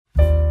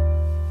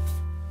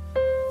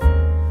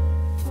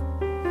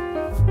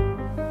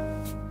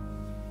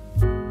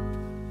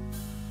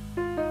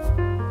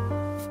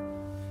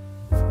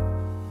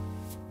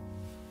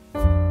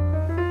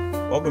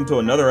Welcome to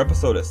another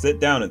episode of Sit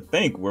Down and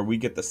Think, where we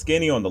get the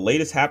skinny on the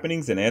latest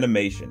happenings in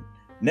animation.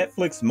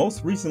 Netflix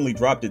most recently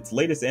dropped its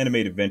latest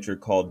animated venture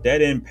called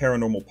Dead End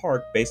Paranormal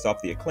Park, based off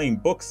the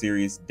acclaimed book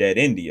series Dead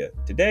India.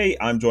 Today,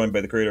 I'm joined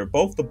by the creator of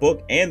both the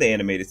book and the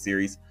animated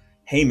series,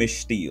 Hamish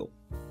Steele.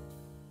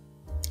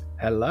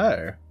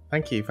 Hello.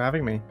 Thank you for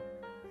having me.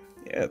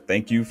 Yeah,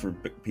 thank you for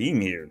being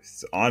here.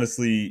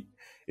 Honestly,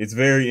 it's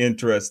very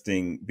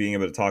interesting being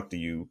able to talk to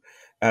you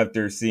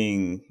after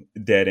seeing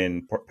Dead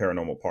End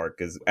Paranormal Park,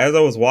 because as I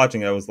was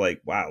watching, I was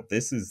like, wow,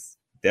 this is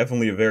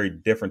definitely a very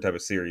different type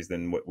of series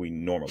than what we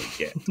normally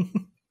get.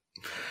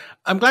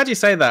 I'm glad you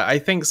say that. I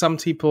think some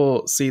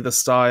people see the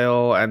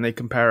style and they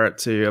compare it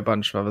to a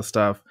bunch of other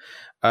stuff.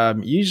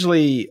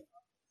 Usually,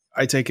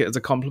 I take it as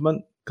a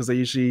compliment because they're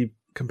usually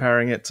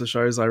comparing it to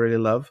shows I really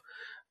love.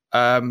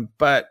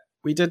 But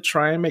we did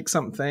try and make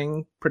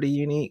something pretty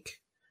unique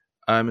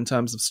in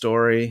terms of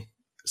story.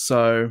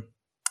 So,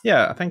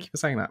 yeah, thank you for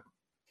saying that.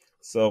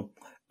 So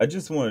I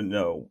just want to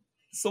know,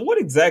 so what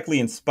exactly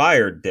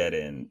inspired Dead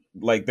End?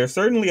 Like, there's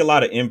certainly a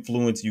lot of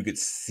influence you could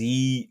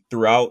see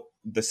throughout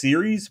the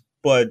series,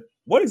 but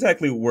what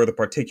exactly were the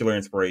particular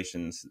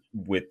inspirations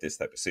with this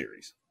type of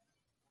series?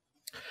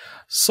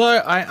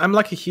 So I'm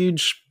like a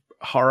huge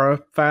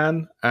horror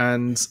fan,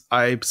 and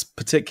I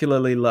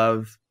particularly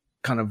love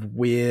kind of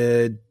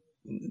weird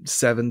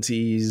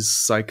 70s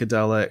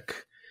psychedelic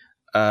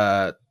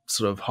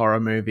sort of horror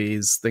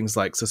movies, things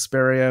like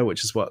Suspiria,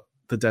 which is what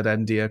the Dead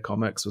India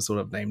comics were sort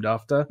of named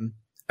after,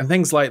 and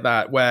things like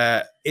that,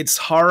 where it's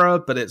horror,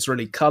 but it's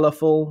really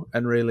colorful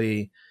and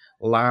really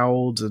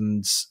loud.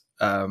 And so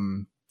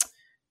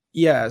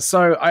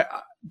I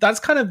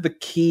that's kind of the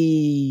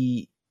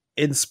key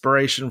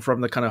inspiration from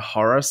the kind of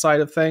horror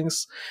side of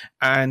things.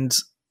 And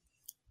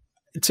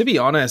to be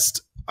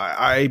honest,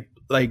 I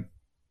like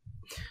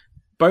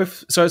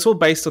both. So it's all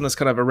based on this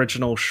kind of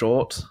original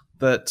short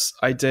that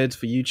I did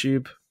for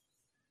YouTube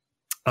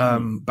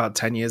about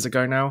 10 years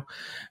ago now.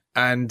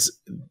 And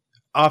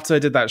after I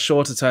did that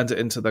short, I turned it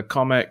into the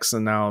comics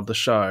and now the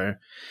show.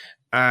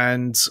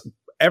 And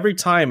every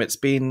time it's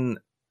been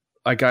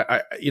like,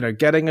 I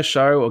getting a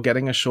show or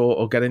getting a short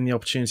or getting the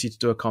opportunity to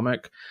do a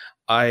comic,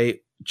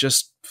 I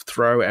just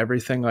throw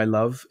everything I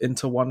love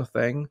into one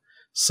thing.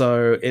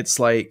 So it's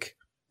like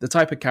the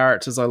type of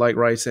characters I like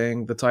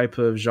writing, the type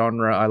of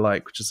genre I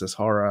like, which is this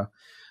horror,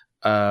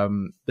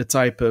 the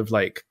type of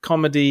like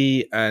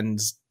comedy and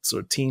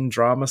sort of teen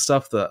drama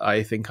stuff that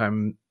I think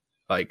I'm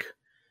like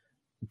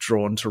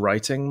drawn to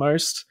writing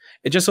most.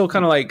 It just all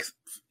kind of like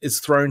is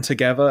thrown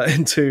together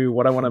into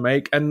what I want to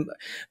make. And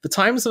the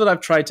times that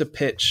I've tried to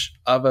pitch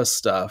other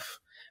stuff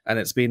and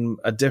it's been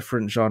a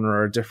different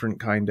genre, a different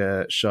kind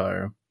of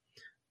show,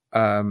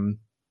 they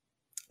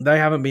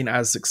haven't been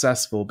as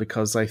successful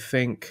because I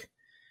think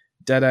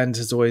Dead End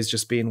has always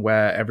just been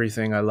where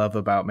everything I love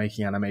about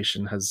making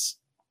animation has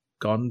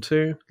gone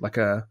to, like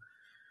a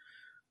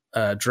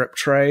drip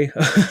tray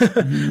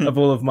of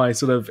all of my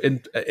sort of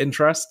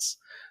interests.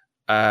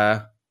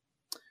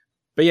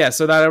 But yeah,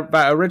 so that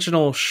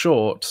original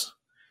short,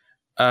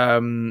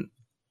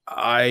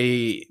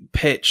 I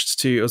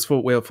pitched to, it was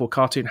for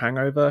Cartoon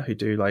Hangover, who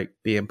do like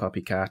Bee and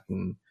Puppycat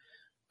and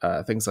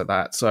things like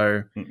that.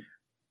 So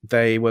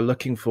they were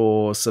looking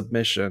for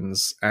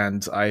submissions,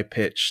 and I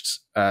pitched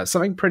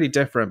something pretty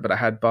different, but it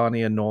had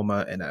Barney and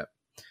Norma in it,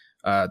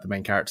 the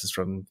main characters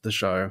from the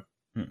show.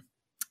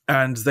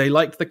 And they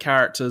liked the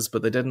characters,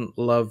 but they didn't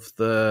love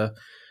the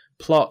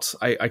plot.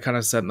 I kind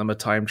of sent them a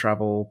time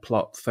travel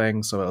plot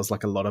thing, so it was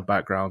like a lot of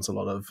backgrounds, a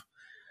lot of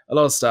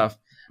stuff.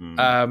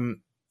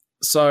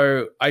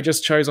 So I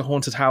just chose a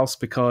haunted house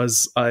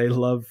because I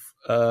love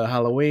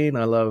Halloween.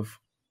 I love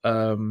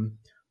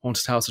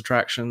haunted house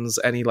attractions.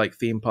 Any like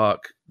theme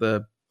park,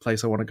 the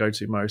place I want to go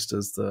to most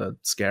is the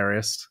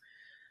scariest.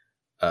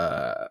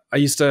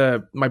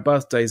 My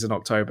birthday's in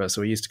October,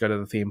 so we used to go to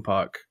the theme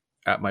park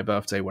at my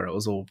birthday where it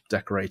was all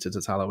decorated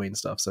as Halloween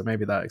stuff. So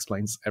maybe that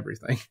explains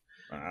everything.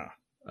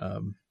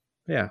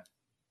 Yeah.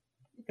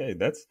 Okay,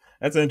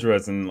 that's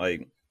interesting.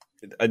 Like,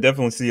 I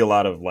definitely see a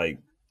lot of like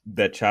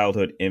that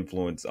childhood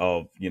influence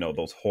of,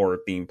 those horror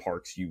theme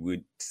parks you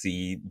would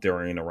see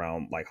during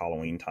around like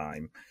Halloween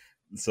time.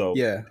 So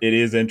yeah, it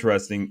is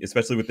interesting,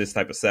 especially with this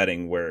type of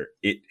setting where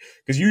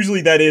because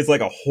usually that is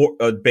like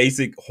a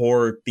basic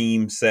horror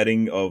theme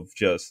setting of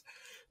just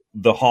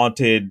the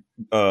haunted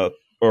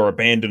or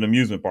abandoned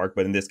amusement park,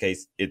 but in this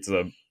case, it's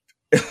a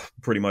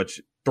pretty much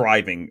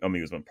thriving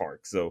amusement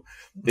park. So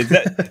it's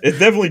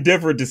definitely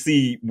different to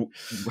see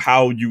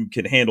how you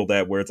can handle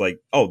that, where it's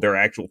like, oh, there are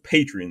actual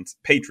patrons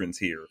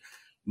here.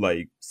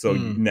 Like, so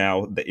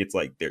now it's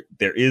like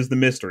there is the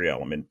mystery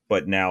element,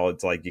 but now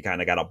it's like you kind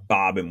of got to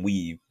bob and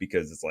weave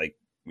because it's like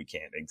we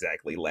can't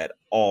exactly let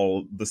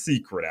all the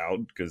secret out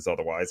because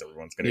otherwise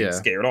everyone's going to get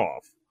scared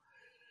off.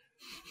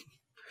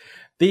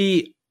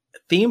 The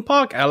theme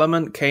park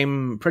element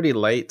came pretty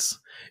late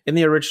in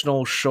the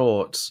original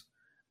short.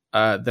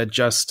 They're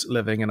just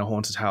living in a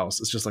haunted house.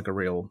 It's just like a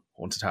real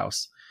haunted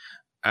house.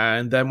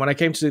 And then when I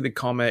came to do the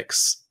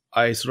comics,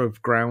 I sort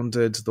of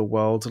grounded the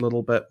world a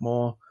little bit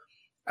more.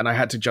 and I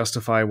had to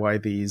justify why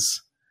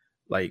these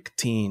like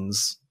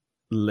teens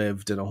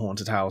lived in a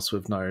haunted house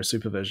with no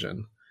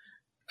supervision.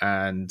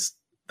 And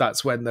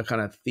that's when the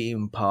kind of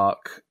theme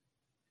park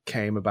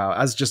came about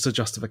as just a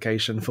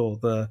justification for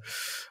the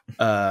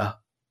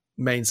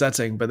main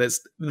setting. But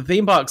it's the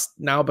theme parks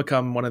now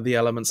become one of the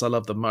elements I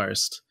love the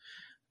most.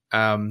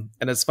 And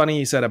it's funny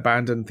you said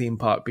abandoned theme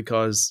park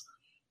because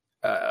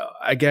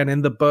again,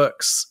 in the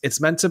books, it's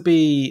meant to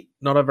be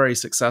not a very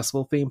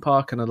successful theme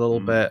park and a little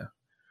bit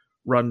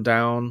run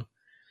down.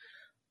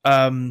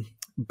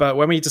 But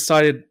when we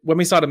started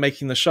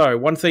making the show,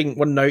 one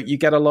note you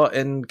get a lot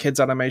in kids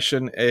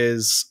animation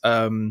is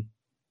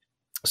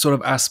sort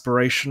of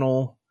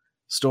aspirational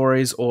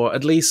stories, or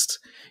at least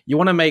you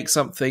want to make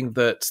something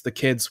that the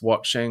kids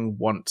watching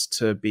want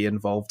to be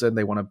involved in.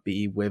 They want to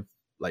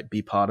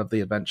be part of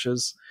the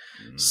adventures.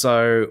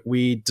 So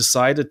we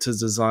decided to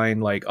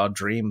design like our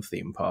dream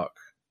theme park.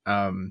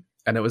 And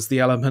it was the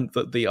element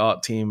that the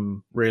art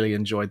team really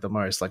enjoyed the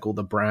most, like all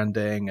the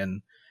branding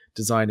and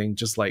designing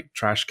just like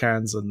trash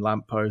cans and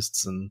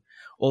lampposts and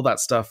all that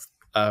stuff.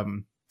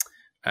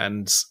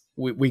 And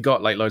we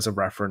got like loads of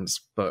reference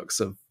books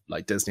of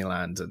like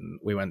Disneyland, and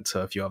we went to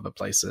a few other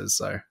places.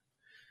 So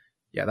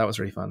yeah, that was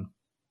really fun.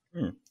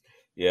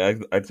 Yeah,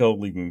 I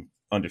totally can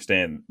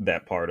understand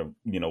that part of,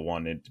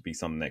 wanting it to be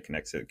something that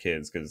connects to the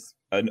kids, because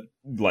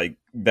like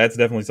that's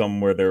definitely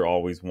something where they're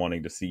always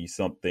wanting to see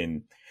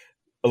something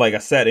like a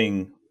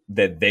setting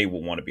that they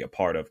will want to be a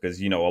part of. Because,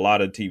 a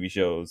lot of TV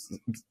shows,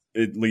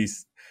 at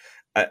least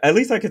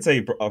I could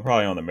say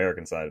probably on the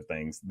American side of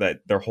things,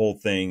 that their whole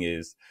thing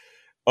is,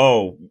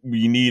 oh,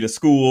 we need a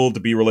school to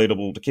be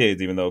relatable to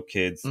kids, even though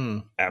kids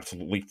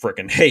absolutely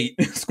freaking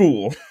hate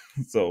school.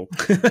 So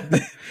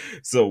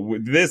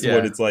with this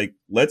one, it's like,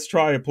 let's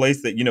try a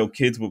place that,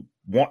 kids would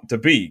want to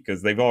be,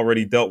 because they've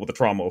already dealt with the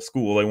trauma of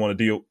school. They want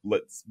to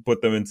let's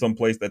put them in some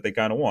place that they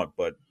kind of want.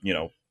 But,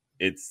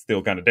 it's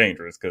still kind of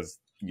dangerous because,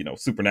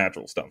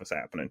 supernatural stuff is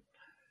happening.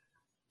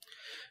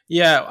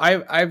 Yeah,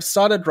 I've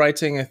started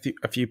writing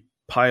a few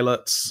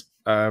pilots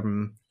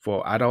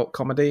for adult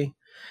comedy.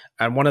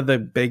 And one of the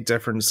big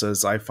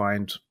differences I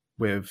find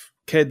with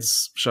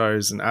kids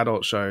shows and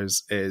adult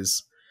shows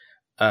is,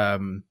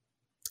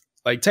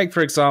 like, take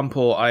for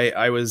example,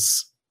 I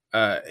was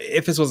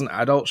if this was an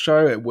adult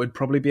show, it would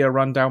probably be a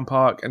rundown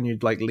park, and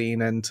you'd like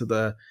lean into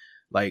the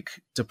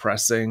like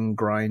depressing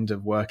grind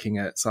of working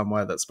at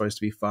somewhere that's supposed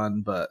to be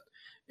fun, but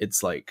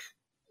it's like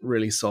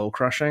really soul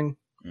crushing.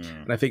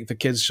 And I think for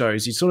kids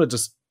shows, you sort of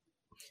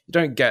you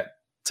don't get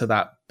to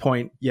that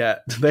point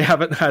yet. They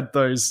haven't had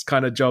those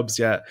kind of jobs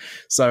yet,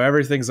 so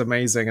everything's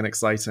amazing and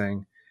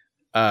exciting.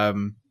 But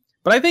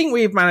I think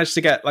we've managed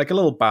to get like a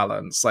little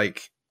balance.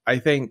 Like, I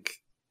think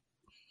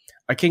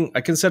I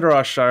consider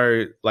our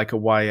show like a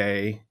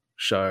YA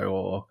show,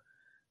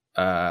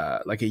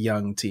 or like a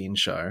young teen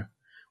show,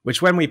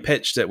 which when we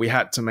pitched it, we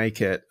had to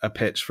make it a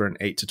pitch for an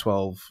 8 to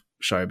 12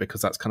 show because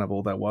that's kind of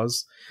all there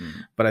was.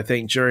 But I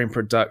think during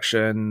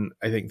production,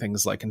 I think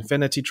things like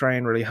Infinity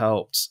Train really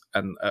helped,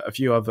 and a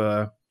few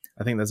other,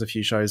 I think there's a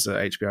few shows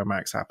at HBO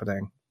Max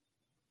happening,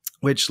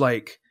 which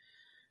like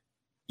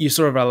you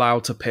sort of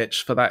allowed to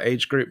pitch for that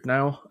age group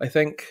now, I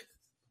think,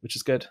 which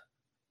is good.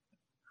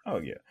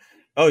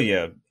 Oh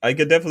yeah, I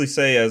could definitely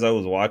say as I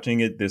was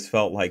watching it, this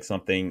felt like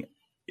something.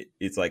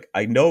 It's like,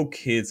 I know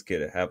kids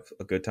could have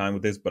a good time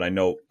with this, but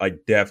I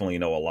definitely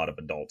know a lot of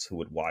adults who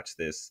would watch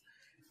this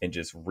and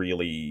just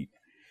really,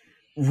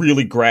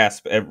 really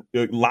grasp a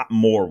lot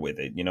more with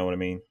it. You know what I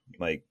mean?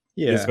 Like,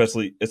 yeah,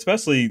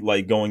 especially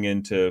like going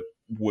into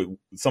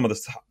some of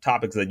the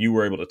topics that you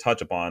were able to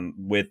touch upon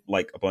with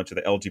like a bunch of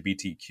the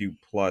LGBTQ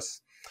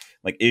plus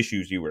like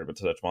issues you were able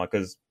to touch upon,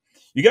 because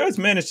you guys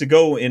managed to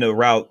go in a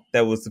route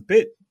that was a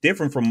bit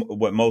different from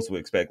what most would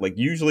expect. Like,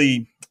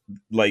 usually,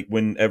 like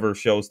whenever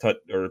shows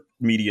or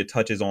media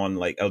touches on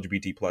like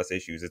LGBT plus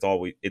issues,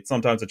 it's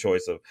sometimes a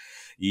choice of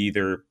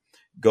either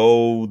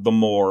go the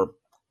more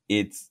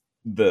it's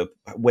the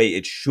way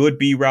it should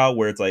be route,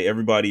 where it's like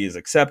everybody is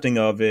accepting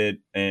of it,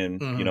 and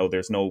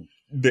there's no,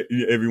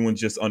 everyone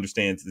just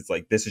understands it's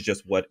like, this is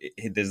just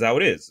this is how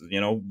it is,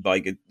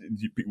 like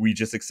we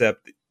just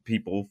accept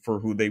people for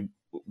who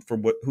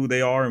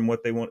they are and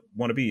what they want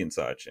to be and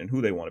such, and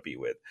who they want to be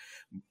with.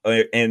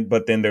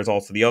 But then there's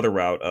also the other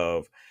route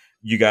of,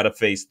 you got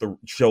to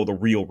show the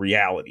real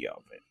reality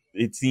of it.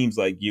 It seems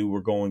like you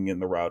were going in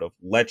the route of,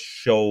 let's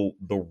show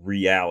the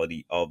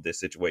reality of this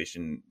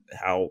situation,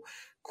 how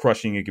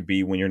crushing it could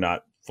be when you're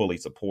not fully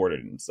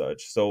supported and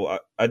such. So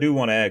I do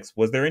want to ask,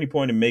 was there any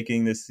point in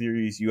making this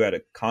series you had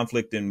a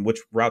conflict in which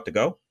route to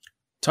go?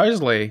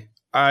 Totally.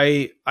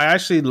 I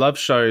actually love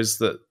shows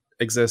that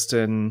exist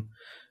in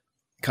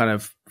kind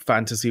of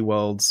fantasy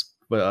worlds,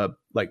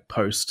 like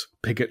post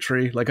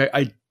bigotry. Like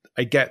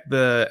I get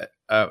the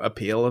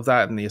appeal of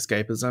that and the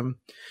escapism,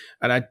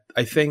 and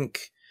I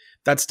think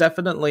that's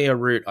definitely a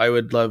route I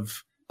would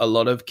love a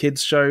lot of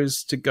kids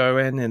shows to go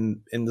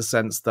in the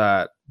sense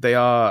that they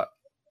are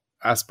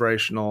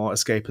aspirational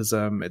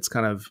escapism. It's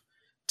kind of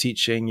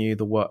teaching you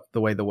the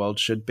way the world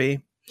should be.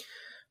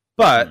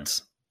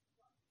 But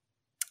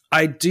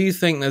I do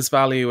think there's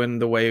value in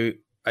the way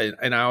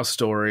in our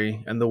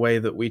story and the way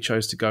that we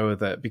chose to go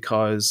with it,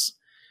 because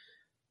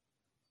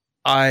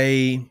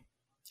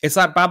it's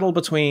that battle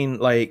between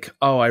like,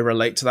 oh, I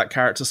relate to that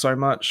character so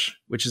much,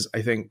 which is,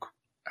 I think,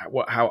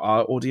 how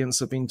our audience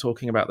have been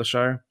talking about the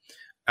show,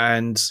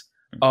 and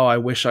oh, I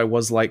wish I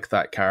was like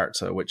that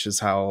character, which is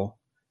how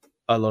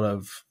a lot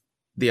of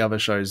the other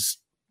shows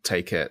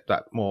take it,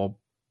 that more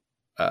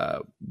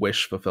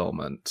wish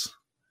fulfillment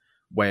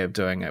way of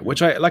doing it, which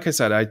like I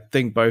said, I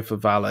think both are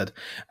valid.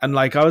 And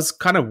like, I was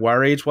kind of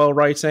worried while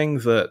writing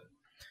that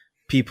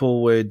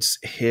people would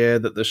hear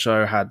that the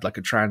show had like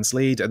a trans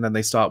lead, and then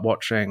they start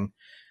watching,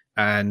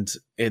 and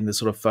in the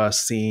sort of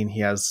first scene,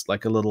 he has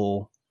like a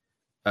little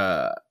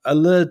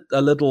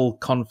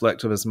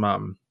conflict with his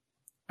mum,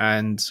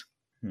 and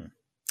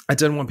I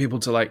didn't want people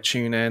to like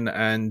tune in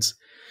and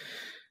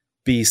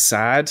be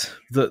sad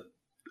that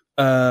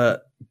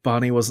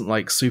Barney wasn't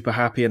like super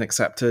happy and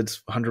accepted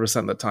 100%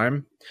 of the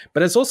time.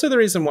 But it's also the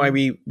reason why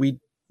we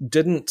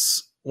didn't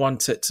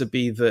want it to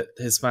be that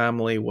his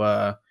family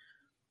were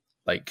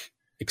like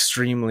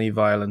extremely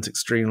violent,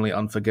 extremely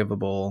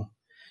unforgivable.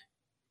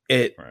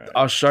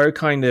 Our show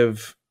kind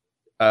of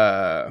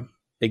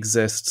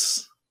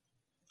exists,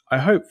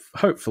 I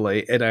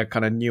hopefully, in a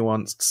kind of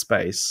nuanced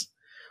space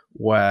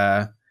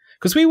where,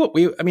 because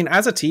I mean,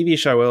 as a TV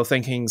show, we were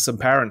thinking some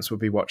parents would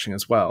be watching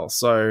as well,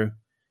 so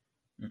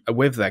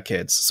with their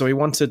kids. So we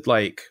wanted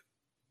like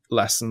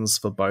lessons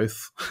for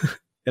both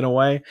in a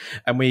way.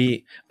 And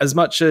we, as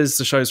much as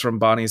the show's from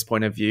Barney's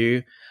point of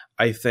view,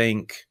 I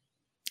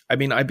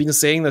mean, I've been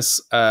seeing this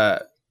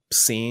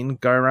scene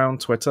go around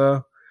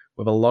Twitter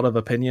with a lot of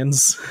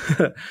opinions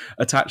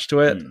attached to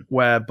it,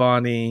 where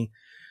Barney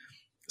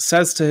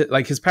says to,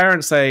 like, his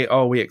parents say,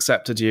 oh, we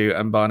accepted you,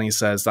 and Barney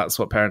says that's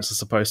what parents are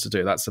supposed to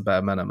do, that's the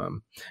bare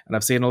minimum. And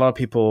I've seen a lot of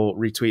people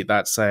retweet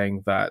that,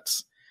 saying that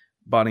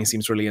Barney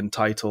seems really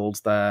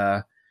entitled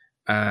there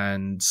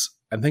and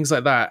things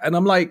like that. And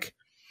I'm like,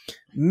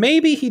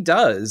 maybe he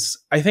does.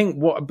 I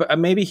think but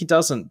maybe he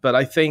doesn't. But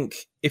I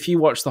think if you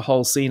watch the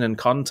whole scene in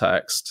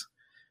context,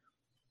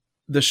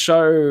 the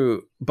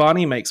show,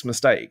 Barney makes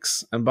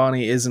mistakes, and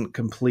Barney isn't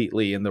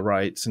completely in the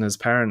right, and his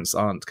parents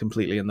aren't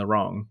completely in the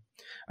wrong.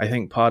 I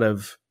think part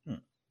of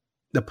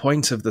the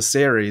point of the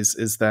series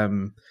is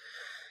they're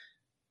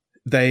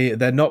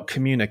not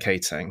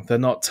communicating. They're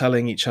not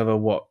telling each other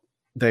what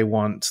they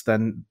want.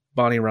 Then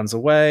Barney runs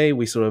away.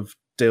 We sort of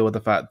deal with the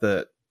fact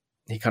that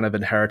he kind of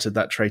inherited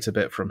that trait a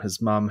bit from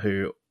his mum,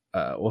 who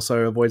also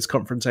avoids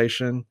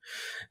confrontation.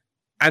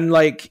 And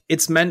like,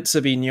 it's meant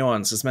to be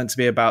nuanced. It's meant to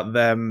be about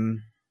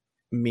them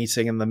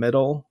meeting in the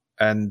middle,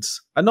 and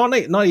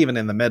not even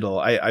in the middle.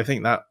 I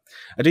think that,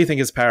 I do think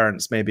his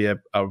parents maybe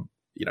are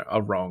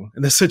wrong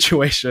in this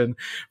situation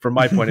from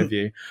my point of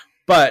view.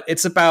 But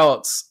it's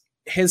about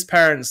his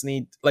parents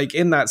need, like,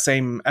 in that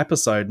same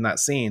episode, in that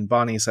scene,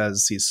 Barney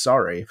says he's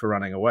sorry for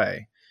running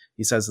away.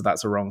 He says that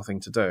that's a wrong thing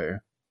to do.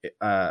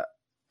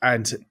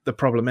 And the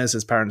problem is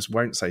his parents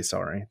won't say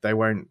sorry. They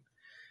won't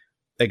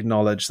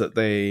acknowledge that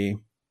they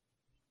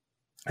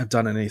have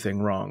done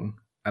anything wrong.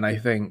 And I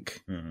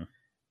think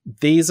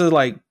these are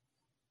like,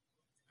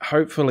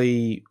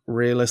 hopefully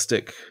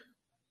realistic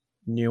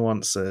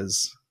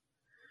nuances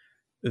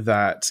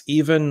that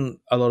even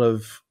a lot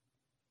of,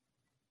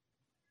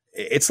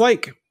 it's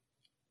like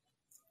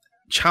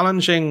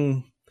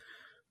challenging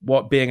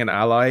what being an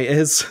ally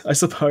is, I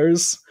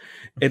suppose.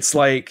 It's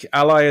like,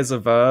 ally is a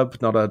verb,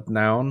 not a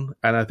noun,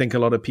 and I think a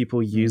lot of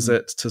people use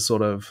it to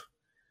sort of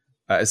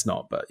it's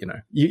not, but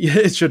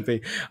it should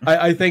be.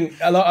 I think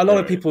a lot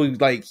of people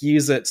like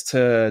use it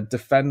to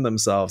defend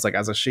themselves, like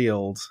as a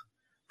shield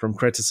from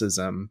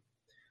criticism.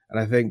 And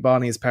I think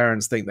Barney's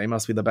parents think they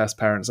must be the best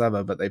parents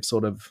ever, but they've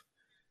sort of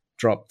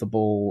dropped the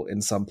ball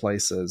in some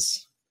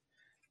places.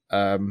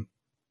 I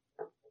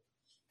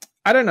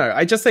don't know.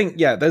 I just think,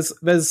 there's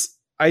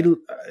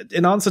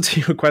in answer to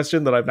your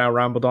question that I've now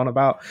rambled on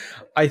about,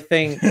 I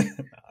think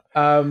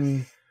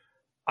I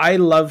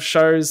love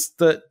shows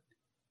that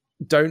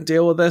don't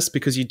deal with this,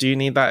 because you do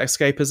need that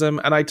escapism.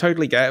 And I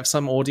totally get if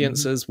some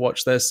audiences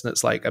watch this and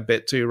it's like a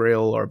bit too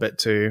real, or a bit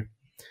too,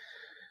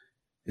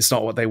 it's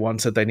not what they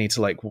wanted, they need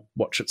to like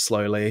watch it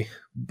slowly.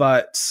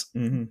 But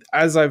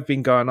as I've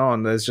been going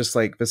on, there's just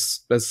like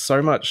there's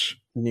so much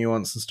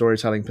nuance and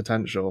storytelling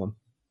potential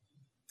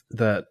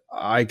that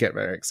I get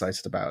very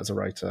excited about as a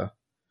writer.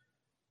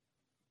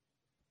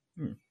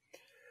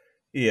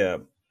 Yeah,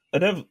 I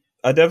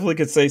definitely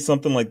could say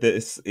something like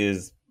this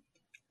is,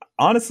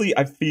 honestly,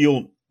 I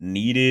feel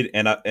needed,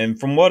 and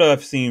from what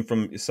I've seen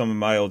from some of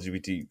my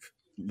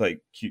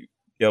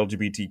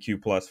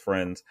LGBTQ plus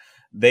friends,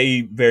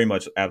 they very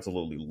much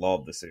absolutely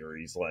love the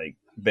series. Like,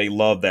 they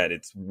love that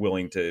it's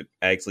willing to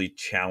actually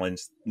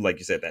challenge, like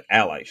you said, that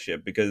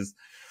allyship, because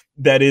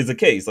that is a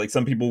case. Like,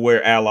 some people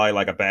wear ally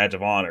like a badge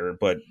of honor,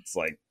 but it's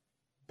like,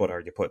 but are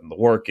you putting the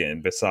work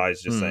in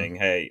besides just saying,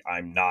 hey,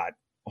 I'm not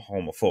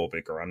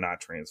homophobic or I'm not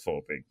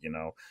transphobic?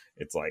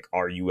 It's like,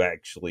 are you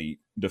actually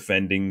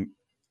defending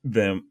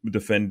them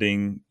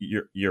defending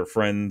your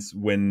friends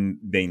when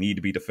they need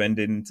to be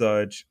defended and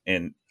such,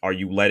 and are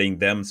you letting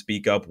them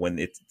speak up when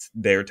it's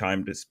their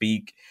time to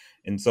speak,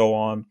 and so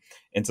on.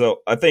 And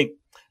so I think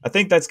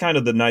that's kind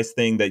of the nice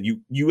thing that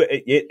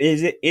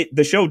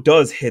the show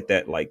does hit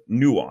that like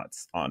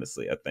nuance.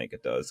 Honestly, I think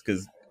it does,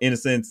 because in a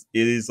sense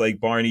it is like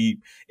Barney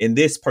in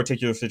this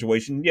particular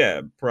situation.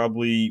 Yeah,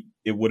 probably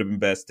it would have been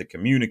best to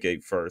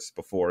communicate first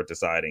before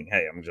deciding,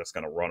 hey, I'm just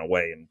going to run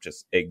away and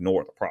just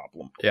ignore the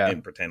problem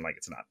and pretend like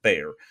it's not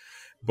there.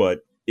 But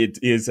it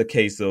is a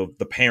case of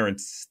the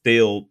parents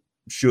still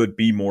should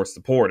be more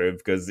supportive,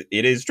 because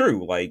it is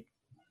true, like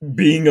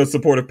being a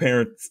supportive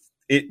parent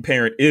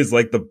is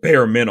like the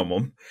bare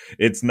minimum.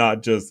 It's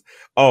not just,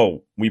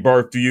 oh, we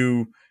birthed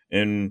you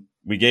and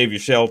we gave you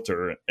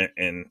shelter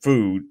and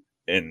food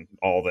and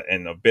all that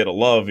and a bit of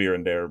love here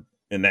and there,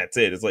 and that's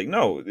it. It's like,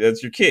 no,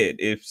 that's your kid.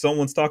 If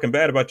someone's talking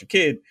bad about your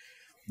kid,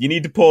 you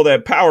need to pull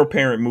that power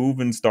parent move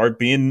and start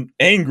being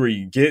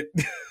angry. Get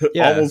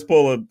almost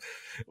pull a,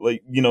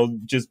 like,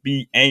 just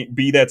be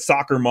that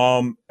soccer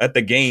mom at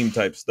the game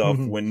type stuff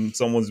when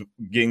someone's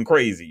getting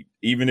crazy,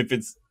 even if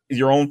it's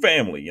your own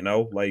family,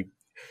 like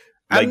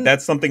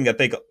that's something that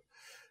they but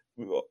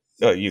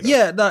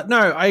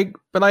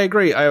I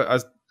agree.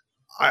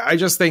 I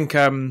just think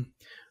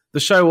the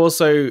show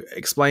also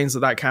explains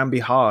that can be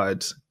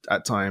hard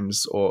at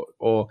times,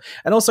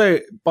 and also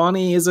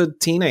Barney is a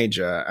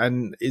teenager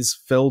and is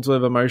filled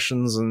with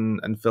emotions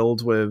and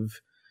filled with,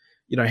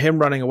 him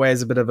running away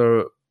is a bit of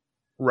a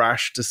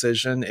rash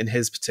decision in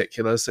his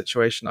particular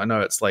situation. I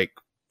know it's like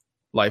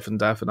life and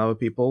death in other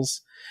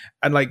people's,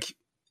 and like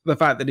the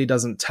fact that he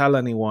doesn't tell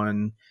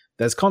anyone,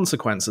 there's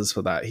consequences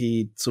for that.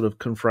 He sort of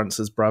confronts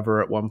his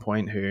brother at one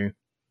point, who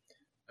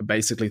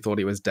basically thought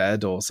he was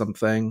dead or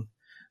something.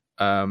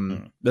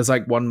 There's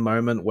like one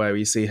moment where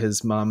we see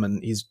his mum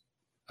and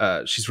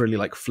she's really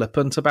like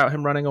flippant about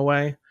him running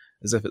away,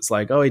 as if it's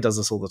like, oh, he does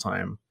this all the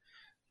time.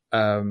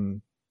 I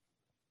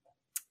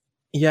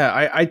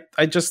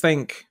just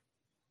think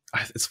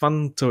it's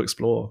fun to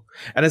explore,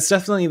 and it's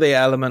definitely the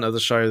element of the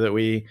show that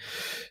we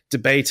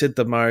debated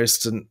the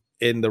most. And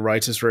in the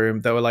writers'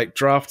 room, there were like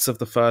drafts of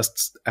the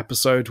first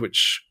episode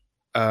which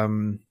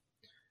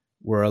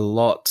were a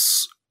lot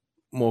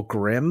more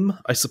grim,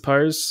 I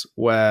suppose,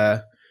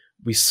 where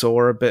we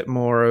saw a bit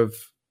more of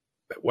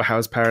how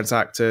his parents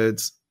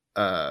acted.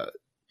 There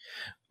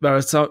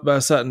are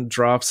certain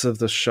drafts of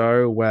the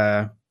show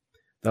where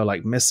there were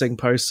like missing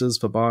posters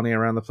for Barney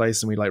around the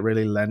place, and we like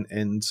really lent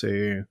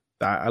into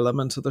that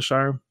element of the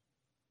show.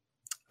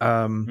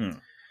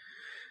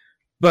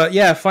 But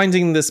yeah,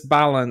 finding this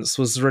balance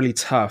was really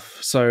tough.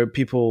 So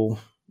people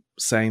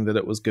saying that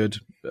it was good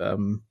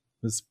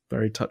was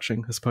very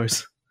touching, I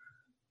suppose.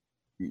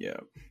 Yeah,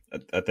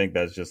 I think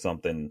that's just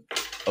something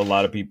a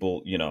lot of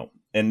people,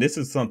 and this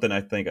is something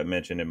I think I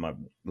mentioned in my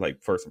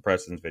like first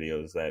impressions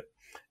videos, that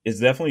it's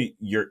definitely,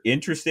 you're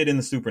interested in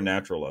the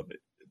supernatural of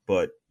it,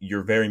 but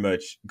you're very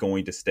much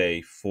going to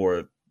stay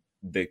for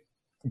the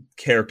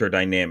character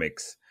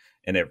dynamics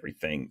and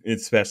everything,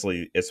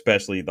 especially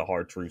the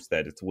hard truths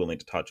that it's willing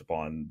to touch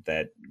upon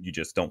that you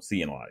just don't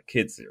see in a lot of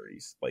kids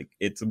series. Like,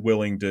 it's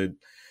willing to,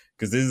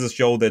 because this is a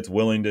show that's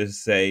willing to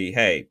say,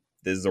 hey,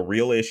 this is a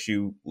real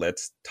issue,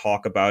 let's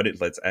talk about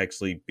it, let's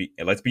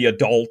be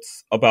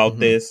adults about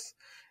this,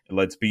 and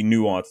let's be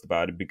nuanced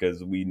about it,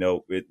 because we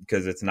know it,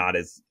 because it's not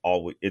as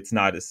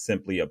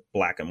simply a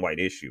black and white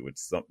issue.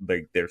 It's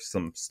there's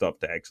some stuff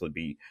to actually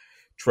be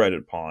treaded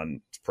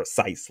upon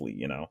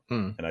precisely,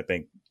 and I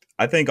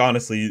think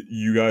honestly,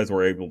 you guys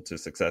were able to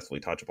successfully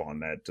touch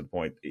upon that to the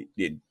point,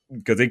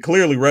 because it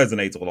clearly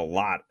resonates with a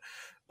lot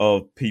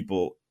of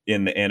people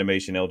in the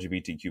animation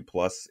LGBTQ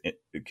plus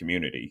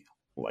community.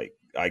 Like,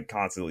 I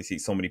constantly see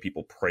so many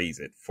people praise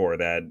it for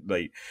that.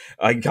 Like,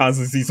 I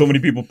constantly see so many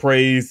people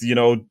praise,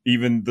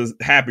 even the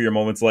happier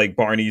moments, like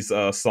Barney's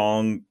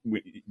song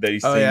that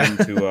he's singing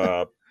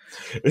to,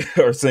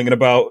 or singing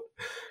about,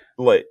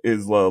 like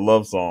his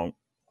love song.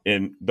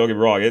 And don't get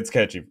me wrong, it's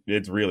catchy.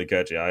 It's really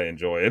catchy. I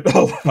enjoy it.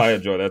 I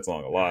enjoy that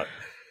song a lot.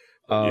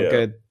 Oh,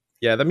 good.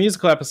 Yeah, the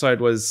musical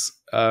episode was,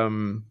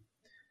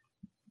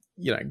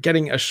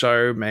 getting a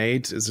show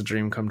made is a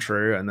dream come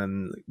true, and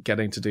then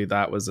getting to do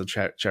that was a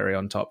cherry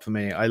on top for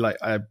me. I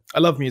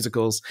love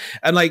musicals,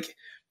 and like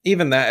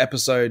even that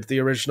episode, the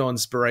original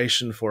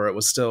inspiration for it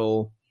was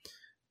still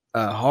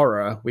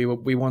horror. We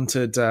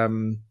wanted.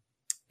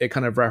 It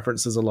kind of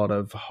references a lot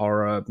of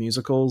horror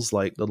musicals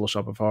like Little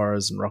Shop of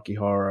Horrors and Rocky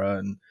Horror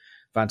and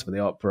Phantom of the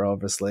Opera,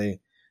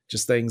 obviously.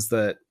 Just things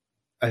that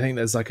I think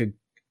there's like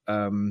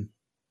a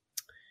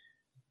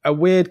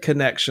weird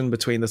connection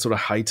between the sort of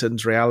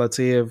heightened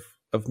reality of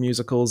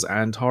musicals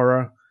and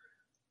horror.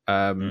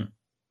 But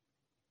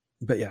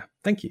yeah,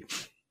 thank you.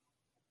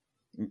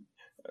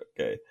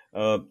 Okay.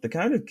 To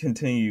kind of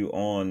continue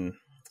on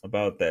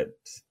about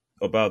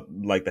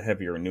like the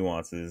heavier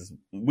nuances,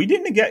 we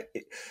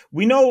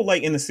know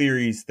like in the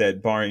series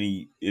that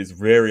Barney is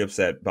very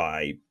upset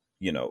by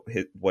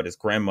what his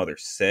grandmother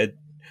said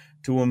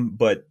to him,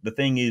 but the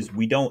thing is,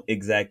 we don't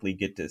exactly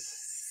get to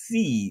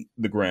see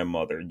the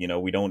grandmother.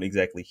 We don't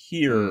exactly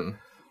hear Mm.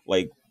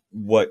 like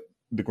what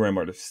the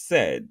grandmother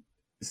said.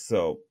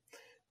 So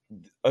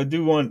I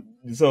do want.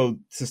 So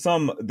to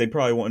some, they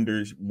probably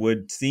wonder,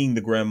 would seeing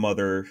the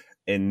grandmother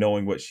and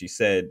knowing what she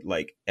said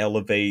like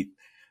elevate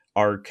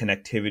our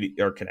connectivity,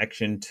 our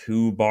connection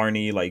to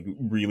Barney, like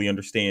really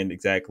understand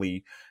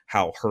exactly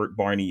how hurt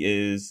Barney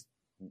is.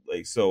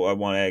 Like, so I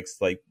want to ask,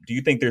 like, do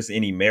you think there's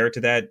any merit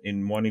to that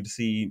in wanting to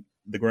see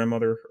the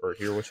grandmother or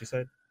hear what she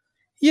said?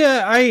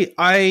 Yeah,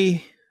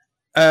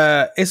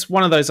 it's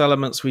one of those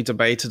elements we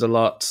debated a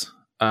lot.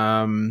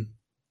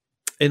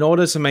 In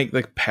order to make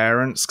the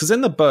parents, because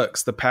in the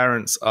books the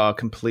parents are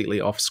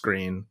completely off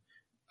screen.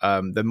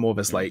 They're more of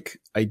this like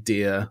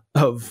idea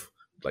of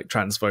like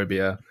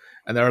transphobia,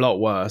 and they're a lot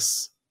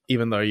worse,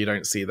 even though you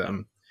don't see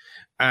them.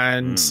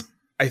 And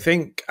I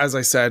think, as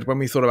I said, when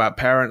we thought about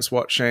parents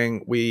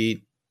watching,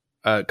 we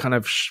kind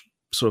of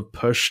sort of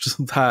pushed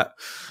that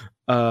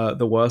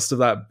the worst of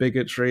that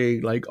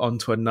bigotry like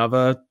onto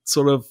another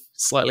sort of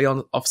slightly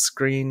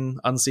off-screen,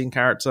 unseen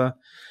character.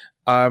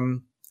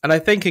 And I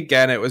think,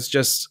 again, it was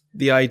just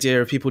the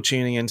idea of people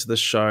tuning into the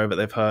show that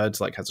they've heard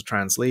like has a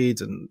trans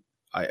lead and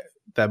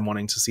them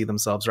wanting to see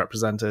themselves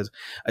represented.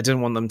 I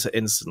didn't want them to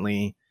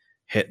instantly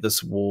hit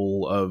this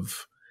wall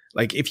of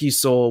like, if you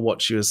saw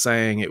what she was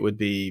saying, it would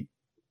be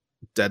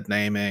dead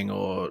naming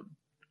or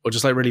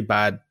just like really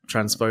bad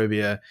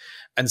transphobia.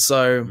 And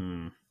so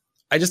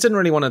I just didn't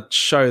really want to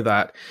show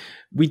that.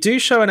 We do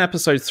show in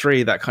episode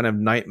 3 that kind of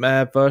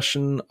nightmare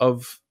version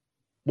of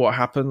what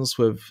happens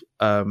with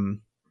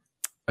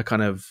a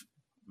kind of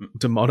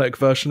demonic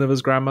version of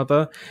his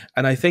grandmother.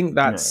 And I think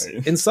that's,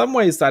 in some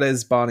ways, that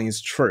is Barney's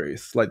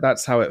truth. Like,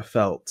 that's how it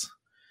felt.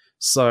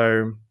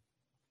 So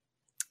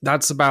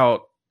that's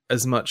about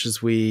as much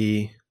as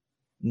we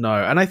know.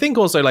 And I think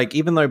also, like,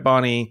 even though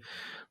Barney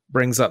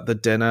brings up the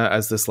dinner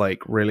as this,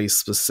 like, really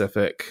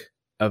specific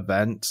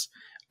event,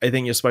 I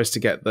think you're supposed to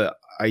get the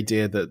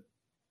idea that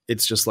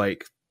it's just,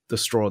 like, the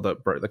straw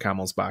that broke the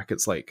camel's back.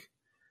 It's, like,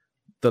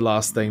 the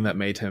last thing that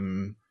made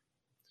him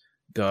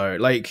go.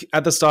 Like,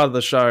 at the start of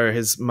the show,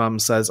 his mum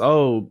says,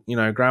 oh,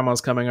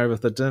 grandma's coming over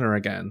for dinner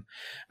again.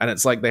 And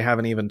it's like they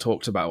haven't even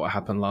talked about what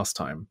happened last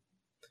time.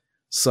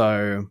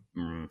 So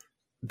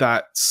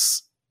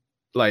that's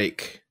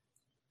the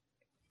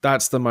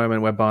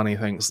moment where Barney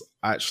thinks,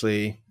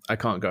 actually, I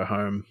can't go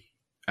home.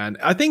 And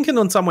I think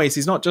in some ways,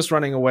 he's not just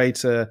running away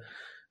to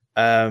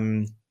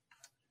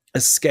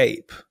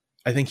escape.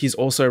 I think he's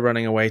also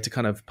running away to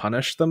kind of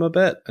punish them a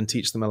bit and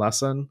teach them a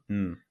lesson.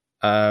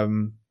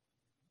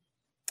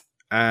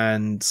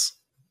 And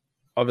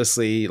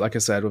obviously, like I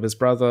said, with his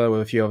brother, with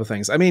a few other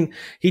things. I mean,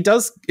 he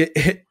does.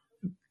 There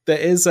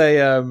is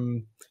a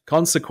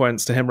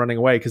consequence to him running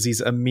away because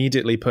he's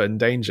immediately put in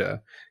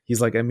danger. He's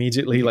like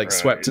immediately like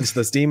swept into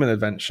this demon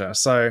adventure.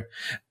 So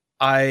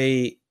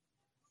I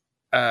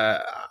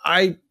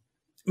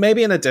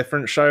maybe in a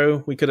different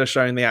show we could have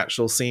shown the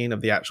actual scene of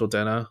the actual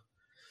dinner.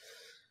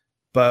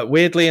 But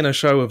weirdly, in a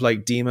show of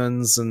like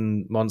demons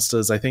and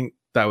monsters, I think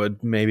that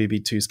would maybe be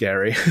too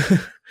scary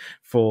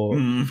for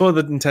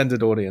the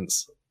intended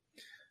audience.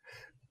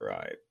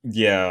 Right.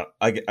 Yeah,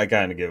 I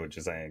kind of get what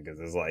you're saying,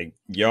 because it's like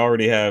you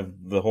already have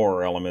the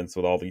horror elements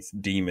with all these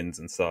demons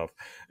and stuff,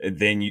 and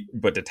then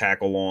but to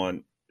tackle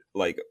on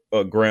like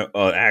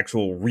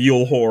actual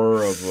real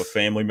horror of a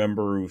family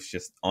member who's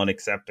just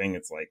unaccepting,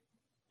 it's like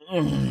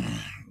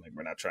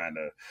we're not trying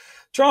to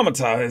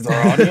traumatize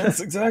our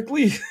audience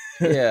exactly.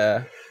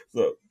 Yeah.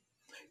 So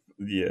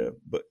yeah,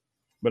 but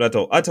I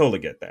totally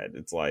get that.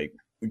 It's like,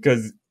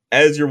 because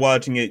as you're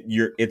watching it,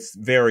 it's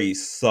very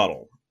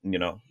subtle,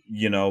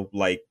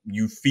 like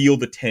you feel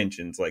the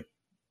tensions, like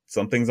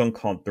something's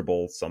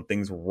uncomfortable,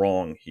 something's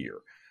wrong here.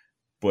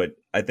 But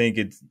I think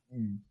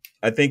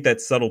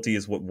that subtlety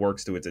is what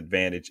works to its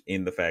advantage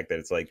in the fact that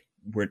it's like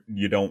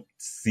you don't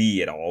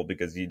see it all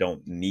because you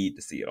don't need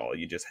to see it all.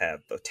 You just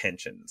have the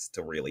tensions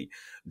to really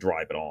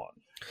drive it on.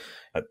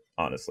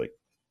 Honestly.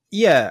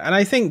 Yeah, and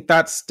I think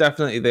that's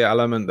definitely the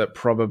element that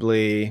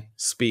probably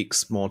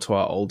speaks more to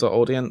our older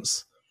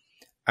audience.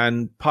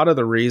 And part of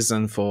the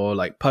reason for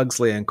like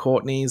Pugsley and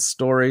Courtney's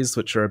stories,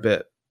 which are a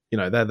bit,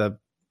 they're the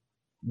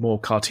more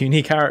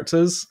cartoony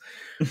characters,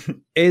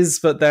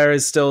 is that there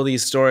is still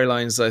these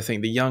storylines that I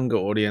think the younger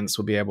audience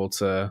will be able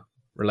to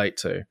relate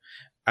to.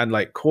 And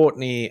like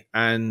Courtney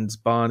and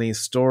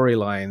Barney's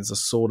storylines are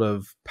sort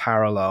of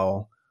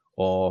parallel,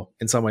 or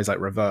in some ways like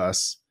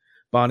reverse.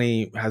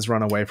 Barney has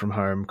run away from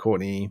home.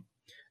 Courtney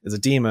is a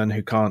demon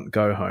who can't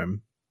go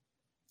home.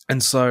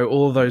 And so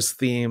all those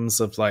themes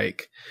of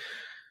like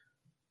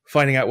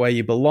finding out where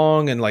you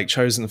belong and like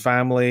chosen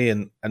family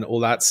and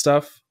all that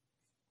stuff,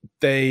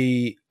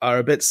 they are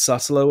a bit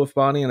subtler with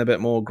Barney and a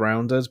bit more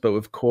grounded. But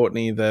with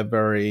Courtney, they're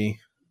very,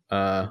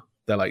 they're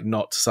like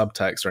not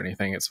subtext or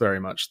anything. It's very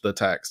much the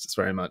text. It's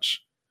very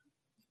much,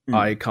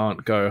 I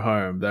can't go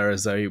home. There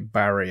is a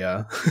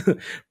barrier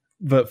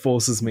that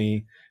forces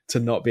me to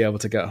not be able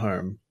to get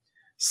home.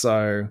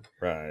 So,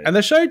 right. And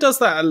the show does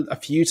that a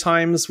few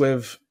times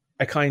with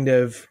a kind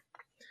of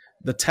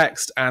the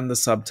text and the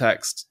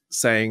subtext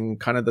saying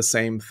kind of the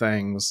same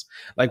things.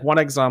 Like one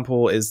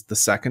example is the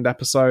second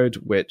episode,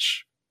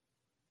 which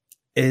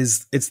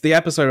it's the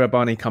episode where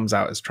Barney comes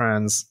out as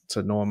trans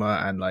to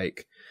Norma and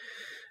like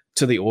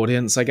to the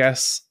audience, I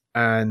guess.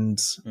 And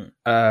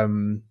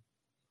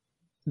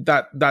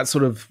that's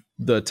sort of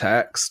the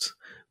text,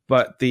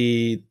 but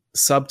the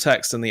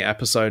subtext in the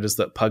episode is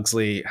that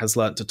Pugsley has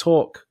learnt to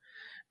talk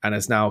and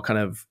is now kind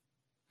of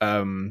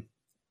an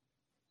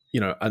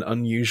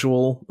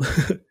unusual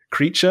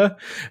creature,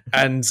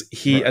 and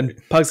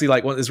and Pugsley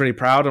like is really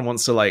proud and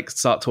wants to like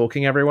start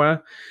talking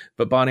everywhere,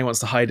 but Barney wants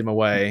to hide him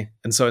away.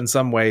 And so in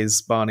some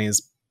ways Barney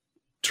is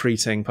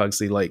treating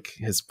Pugsley like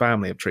his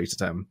family have treated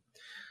him.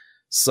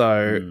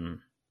 So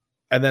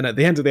and then at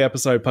the end of the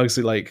episode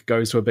Pugsley like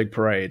goes to a big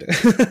parade.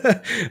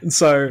 And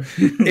so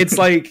it's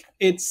like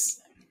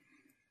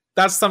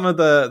that's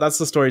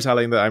the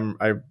storytelling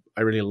that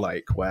I really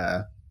like,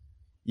 where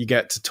you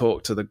get to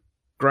talk to the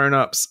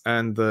grown-ups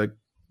and the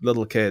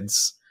little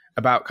kids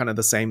about kind of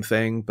the same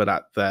thing, but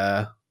at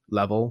their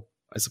level,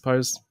 I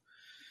suppose.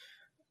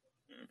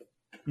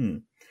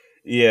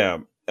 Yeah,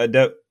 I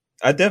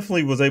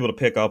definitely was able to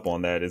pick up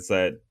on that. Is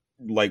that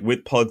like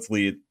with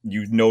Pugsley,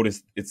 you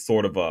notice it's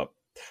sort of a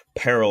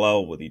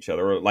parallel with each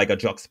other, or like a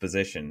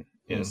juxtaposition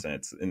in a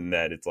sense, in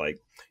that it's like,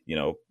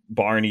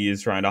 Barney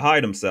is trying to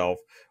hide himself,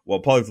 while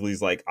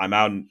Pugsley's like, I'm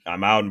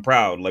out and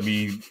proud. Let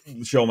me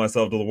show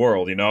myself to the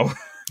world,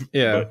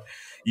 Yeah.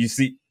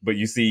 But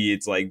you see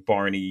it's like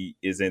Barney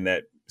is in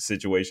that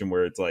situation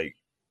where it's like,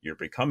 you're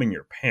becoming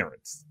your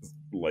parents.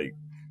 Like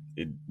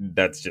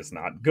that's just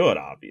not good,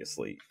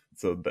 obviously.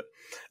 So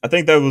I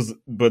think that was,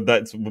 but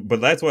that's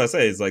what I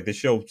say is like the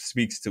show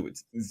speaks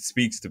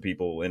to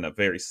people in a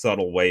very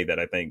subtle way that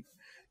I think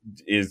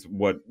is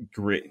what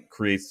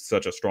creates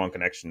such a strong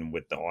connection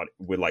with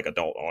like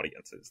adult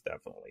audiences,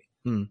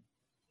 definitely.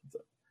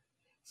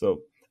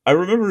 So I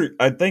remember,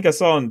 I think I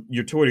saw on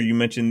your Twitter, you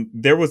mentioned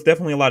there was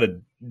definitely a lot of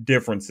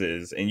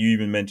differences, and you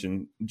even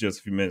mentioned just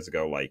a few minutes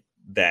ago, like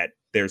that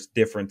there's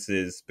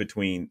differences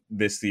between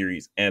this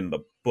series and the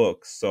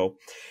books. So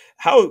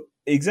how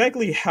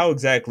exactly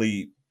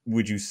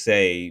would you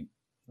say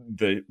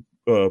the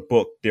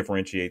book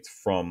differentiates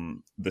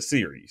from the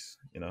series,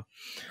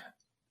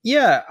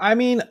 Yeah, I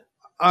mean,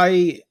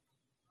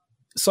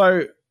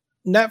 so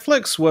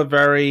Netflix were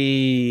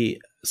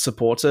very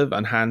supportive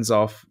and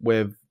hands-off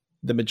with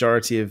the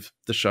majority of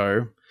the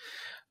show.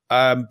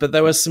 But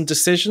there were some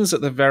decisions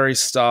at the very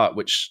start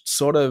which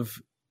sort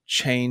of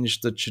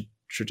changed the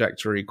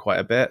trajectory quite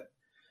a bit.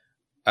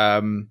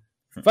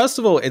 First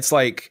of all, it's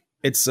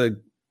a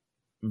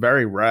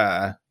very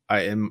rare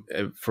item,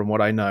 from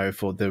what I know,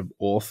 for the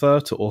author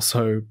to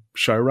also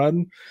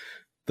showrun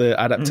the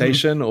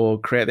adaptation or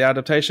create the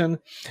adaptation.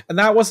 And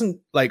that wasn't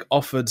like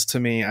offered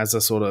to me as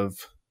a sort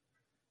of,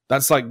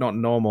 that's like not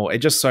normal. It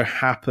just so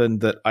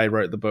happened that I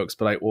wrote the books,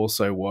 but I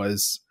also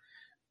was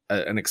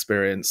an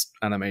experienced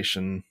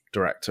animation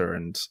director,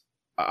 and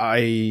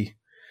the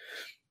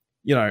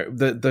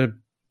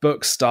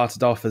book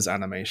started off as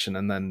animation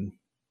and then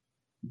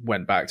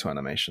went back to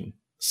animation.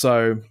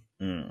 So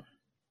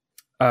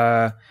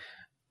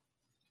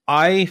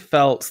I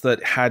felt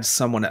that had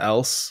someone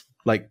else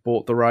like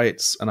bought the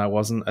rights and I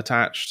wasn't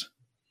attached,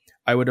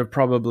 I would have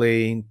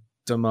probably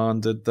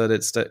demanded that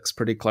it sticks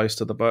pretty close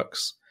to the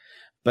books.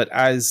 But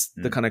as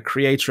the kind of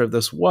creator of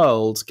this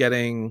world,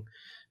 getting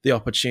the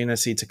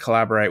opportunity to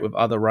collaborate with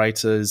other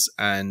writers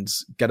and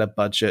get a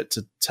budget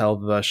to tell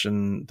the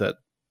version that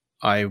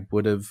I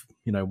would have,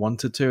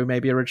 wanted to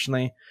maybe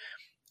originally,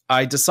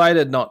 I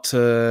decided not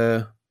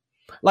to,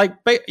 I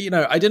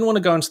didn't want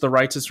to go into the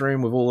writer's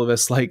room with all of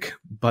this like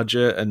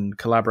budget and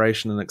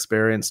collaboration and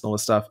experience and all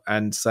this stuff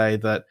and say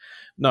that,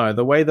 no,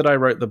 the way that I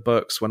wrote the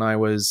books when I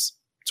was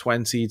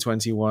 20,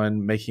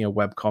 21, making a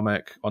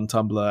webcomic on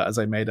Tumblr as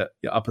I made it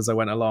up as I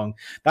went along,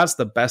 that's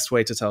the best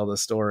way to tell the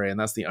story, and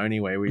that's the only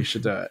way we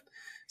should do it.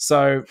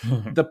 So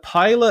the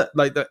pilot,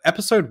 like the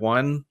episode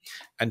 1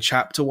 and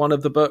chapter 1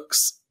 of the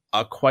books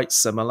are quite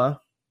similar.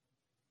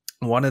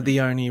 One of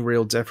the only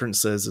real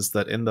differences is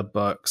that in the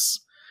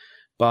books,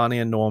 Barney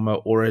and Norma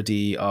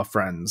already are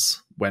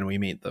friends when we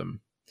meet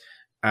them.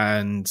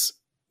 And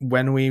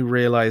when we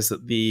realized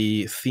that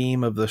the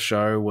theme of the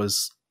show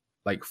was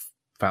like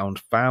found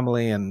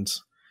family, and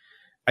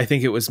I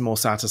think it was more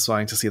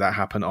satisfying to see that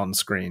happen on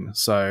screen.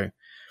 So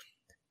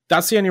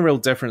that's the only real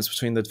difference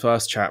between the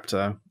first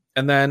chapter.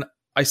 And then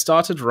I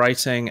started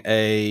writing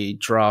a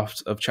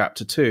draft of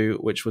chapter 2,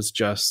 which was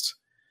just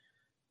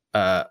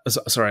of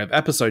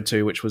episode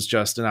 2, which was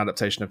just an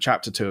adaptation of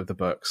chapter 2 of the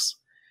books.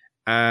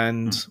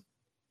 And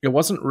it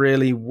wasn't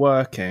really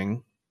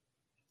working.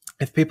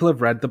 If people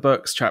have read the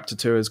books, chapter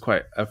 2 is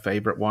quite a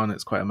favorite one.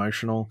 It's quite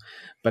emotional,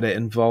 but it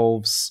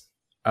involves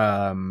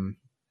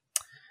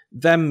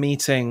them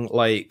meeting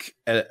like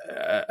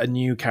a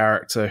new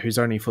character who's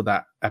only for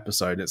that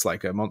episode. It's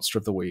like a monster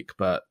of the week,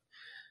 but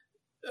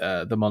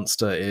the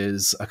monster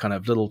is a kind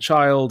of little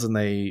child, and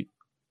they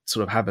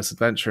sort of have this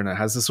adventure, and it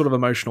has this sort of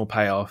emotional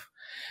payoff.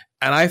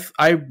 And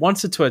I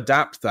wanted to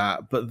adapt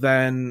that, but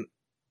then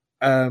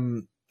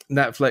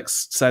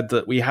Netflix said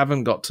that we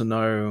haven't got to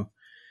know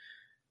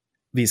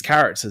these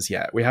characters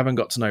yet. We haven't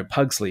got to know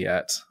Pugsley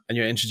yet, and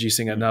you're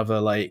introducing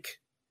another like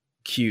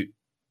cute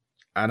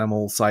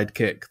animal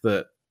sidekick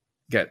that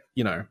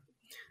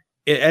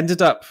it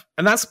ended up,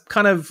 and that's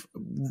kind of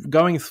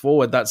going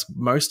forward. That's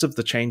most of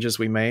the changes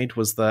we made.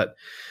 Was that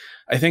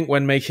I think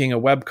when making a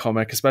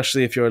webcomic,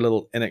 especially if you're a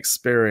little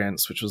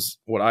inexperienced, which was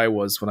what I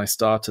was when I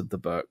started the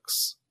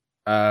books,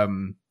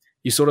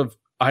 you sort of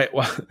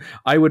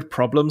I would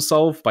problem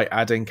solve by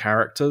adding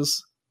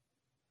characters.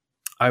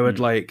 I would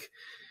like,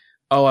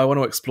 oh, I want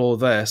to explore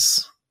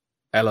this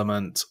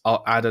element.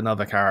 I'll add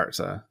another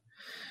character.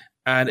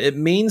 And it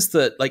means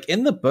that, like,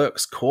 in the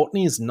books,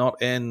 Courtney's not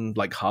in,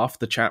 like, half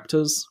the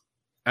chapters.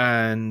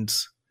 And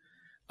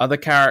other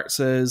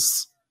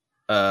characters,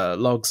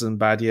 Logs and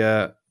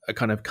Badia,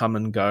 kind of come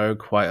and go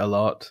quite a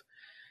lot.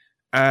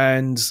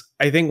 And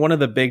I think one of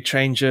the big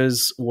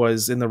changes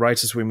was in the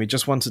writer's room, we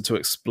just wanted to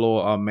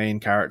explore our main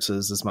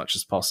characters as much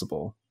as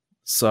possible.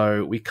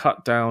 So we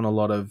cut down a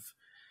lot of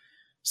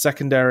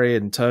secondary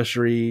and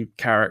tertiary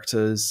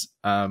characters,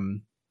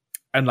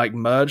 and like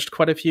merged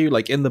quite a few.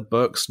 Like in the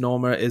books,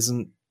 Norma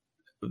isn't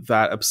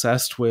that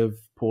obsessed with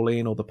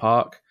Pauline or the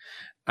park,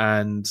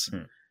 and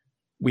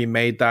we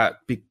made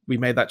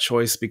that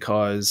choice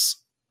because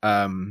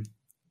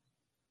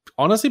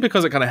honestly,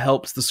 because it kind of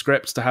helps the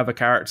script to have a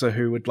character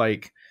who would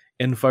like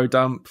info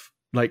dump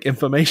like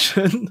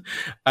information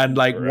and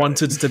like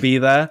wanted to be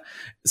there.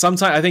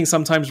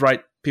 Sometimes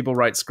people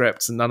write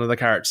scripts and none of the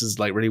characters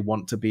like really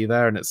want to be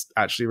there, and it's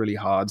actually really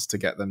hard to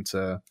get them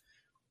to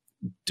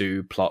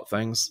do plot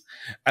things.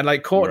 And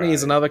like Courtney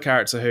is another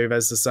character who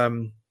there's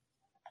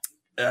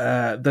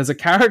a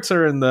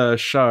character in the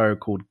show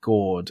called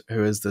Gord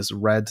who is this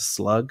red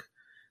slug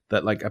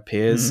that like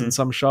appears in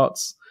some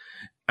shots,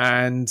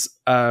 and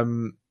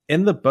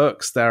in the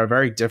books they're a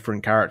very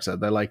different character.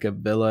 They're like a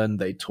villain,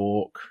 they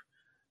talk,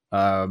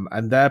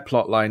 and their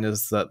plot line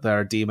is that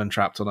they're a demon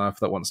trapped on Earth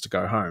that wants to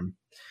go home.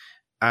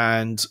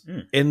 And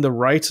in the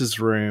writer's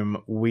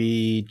room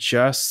we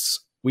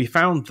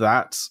found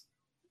that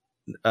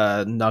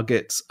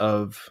nugget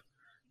of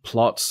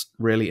plot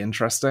really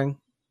interesting,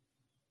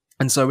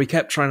 and so we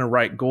kept trying to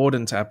write Gord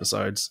into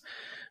episodes,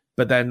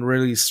 but then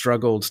really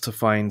struggled to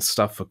find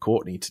stuff for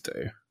Courtney to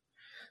do.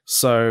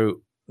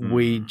 So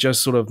we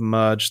just sort of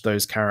merged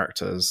those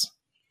characters.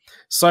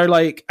 So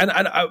like, and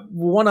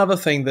one other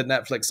thing that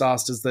Netflix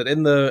asked is that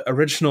in the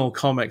original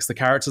comics, the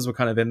characters were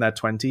kind of in their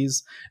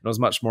 20s. It was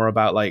much more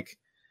about like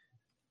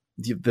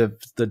the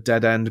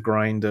dead end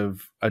grind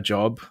of a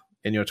job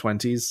in your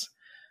 20s.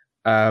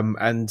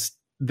 And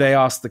they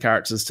asked the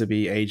characters to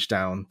be aged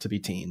down to be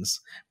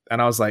teens.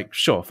 And I was like,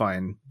 sure,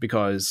 fine,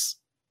 because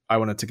I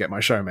wanted to get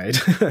my show made.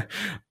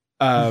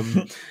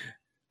 But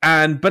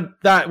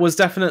that was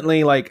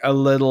definitely like a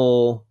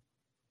little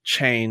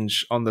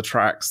change on the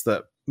tracks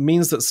that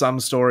means that some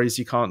stories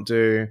you can't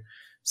do,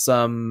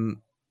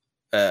 some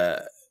in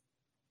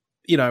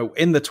their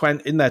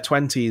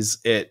 20s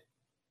it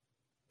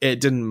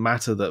didn't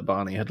matter that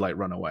Barney had like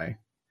run away.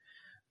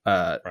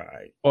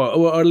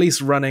 Or at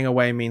least running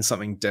away means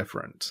something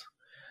different.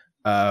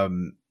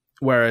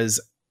 Whereas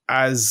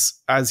as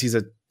he's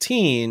a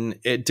teen,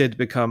 it did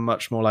become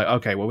much more like,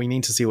 okay, well, we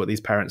need to see what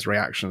these parents'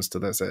 reactions to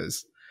this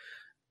is.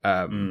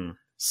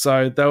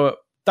 So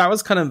that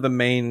was kind of the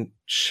main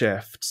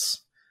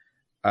shifts.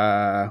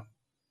 And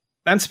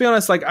to be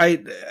honest, like I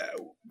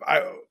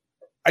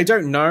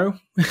don't know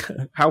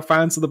how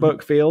fans of the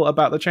book feel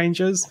about the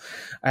changes.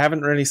 I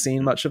haven't really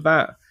seen much of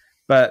that,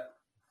 but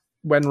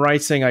when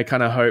writing, I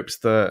kind of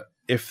hoped that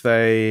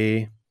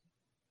it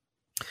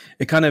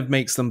kind of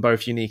makes them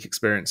both unique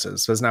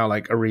experiences. There's now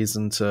like a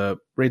reason to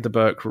read the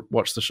book,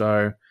 watch the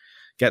show,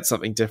 get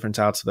something different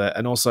out of it.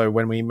 And also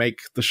when we make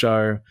the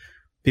show,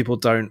 people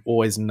don't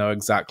always know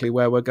exactly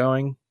where we're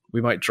going.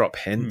 We might drop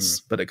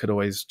hints, but it could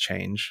always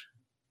change.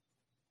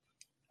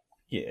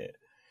 Yeah.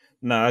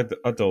 No,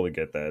 I totally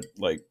get that.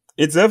 Like,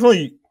 it's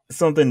definitely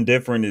something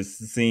different is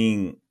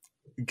seeing,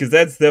 because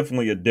that's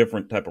definitely a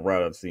different type of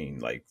route I've seen.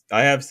 Like,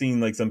 I have seen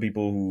like some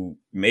people who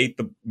make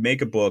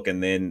a book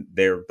and then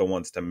they're the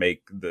ones to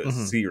make the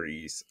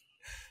series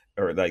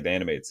or like the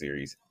animated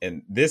series.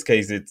 In this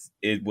case,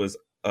 it was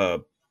a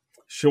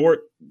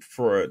short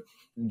for a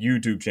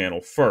YouTube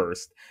channel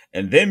first,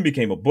 and then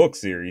became a book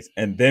series,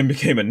 and then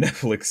became a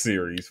Netflix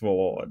series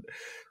full on.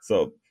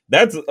 So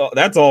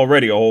that's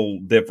already a whole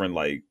different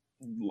like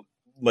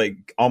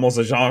almost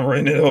a genre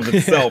in and of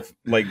itself,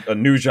 like a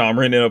new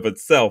genre in and of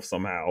itself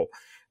somehow.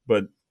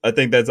 But I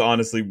think that's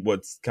honestly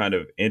what's kind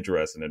of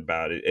interesting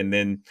about it. And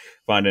then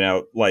finding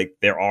out like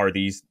there are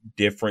these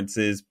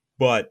differences,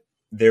 but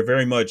they're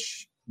very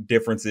much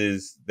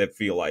differences that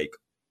feel like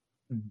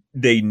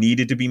they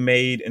needed to be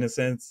made in a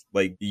sense.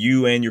 Like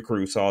you and your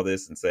crew saw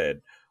this and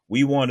said,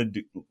 we want to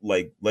do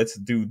like, let's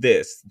do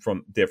this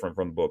from different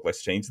from the book.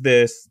 Let's change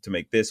this to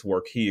make this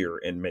work here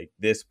and make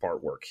this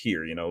part work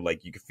here. You know,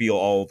 like you could feel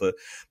all the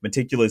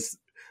meticulous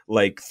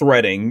like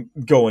threading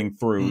going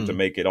through to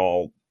make it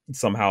all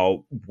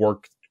somehow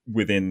work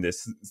within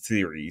this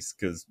series.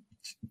 Because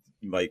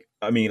Like,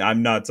 I mean, I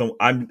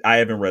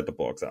haven't read the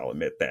books, I'll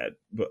admit that,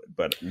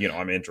 but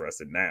I'm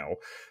interested now.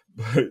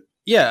 But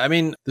Yeah, I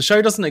mean, the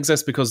show doesn't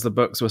exist because the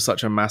books were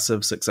such a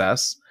massive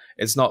success.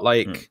 It's not mm,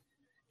 like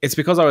it's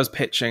because I was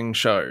pitching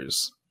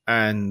shows,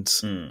 and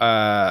mm,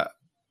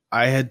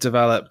 I had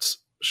developed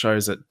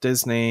shows at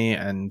Disney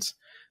and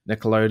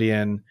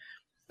Nickelodeon,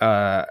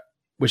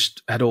 which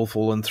had all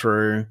fallen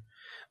through.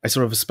 I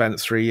sort of spent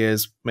 3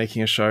 years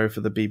making a show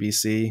for the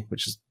BBC,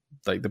 which is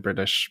like the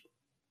British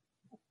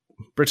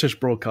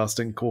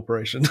Broadcasting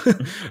Corporation,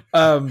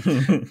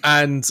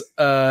 and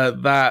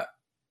that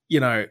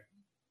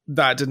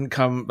that didn't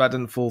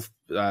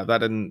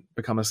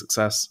become a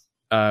success.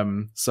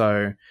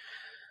 So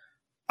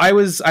I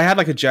had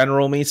like a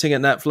general meeting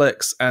at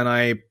Netflix, and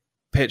I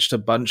pitched a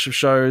bunch of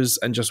shows,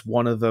 and just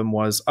one of them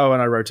was, oh,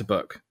 and I wrote a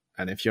book,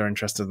 and if you're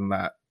interested in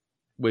that,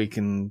 we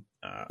can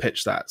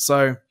pitch that.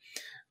 So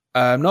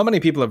not many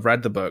people have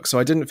read the book, so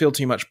I didn't feel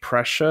too much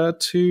pressure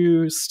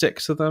to stick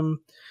to them.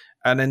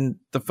 And in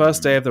the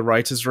first day of the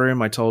writers'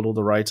 room, I told all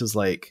the writers,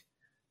 like,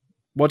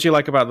 what do you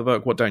like about the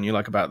book? What don't you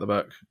like about the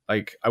book?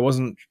 Like, I was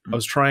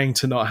trying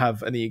to not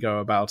have an ego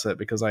about it,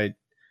 because I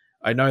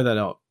know they're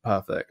not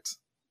perfect.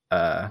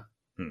 But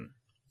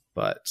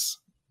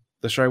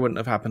the show wouldn't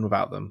have happened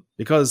without them.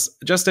 Because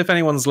just if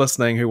anyone's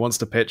listening who wants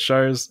to pitch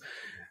shows,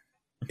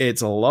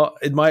 it's a lot.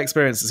 In my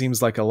experience, it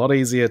seems like a lot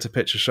easier to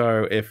pitch a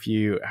show if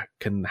you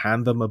can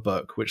hand them a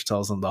book which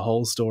tells them the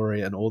whole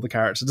story and all the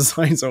character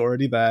designs are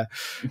already there.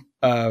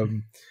 But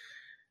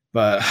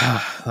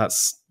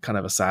that's kind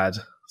of a sad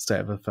state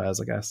of affairs,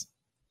 I guess.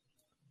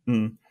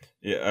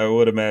 Yeah, I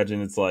would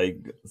imagine it's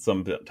like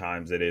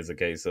sometimes it is a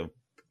case of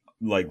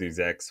like the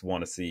execs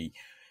want to see,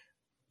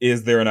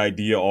 is there an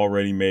idea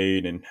already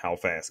made and how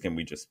fast can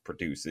we just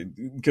produce it?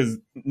 Because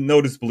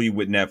noticeably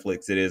with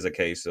Netflix, it is a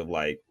case of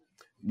like,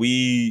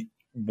 we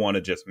want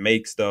to just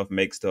make stuff.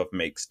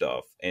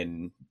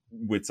 And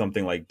with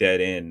something like Dead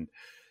End,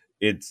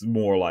 it's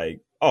more like,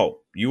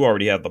 oh, you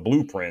already have the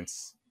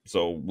blueprints,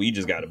 so we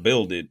just got to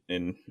build it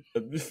and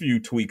a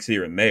few tweaks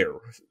here and there.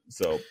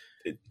 So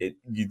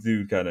you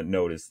do kind of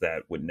notice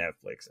that with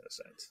Netflix in a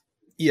sense.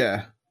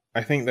 Yeah,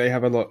 I think they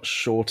have a lot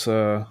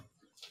shorter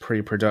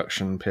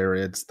pre-production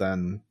periods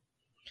than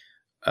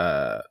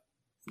I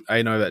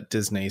know that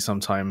Disney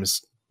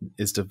sometimes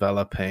is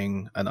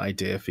developing an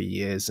idea for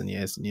years and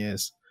years and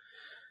years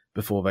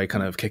before they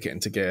kind of kick it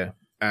into gear.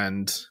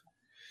 And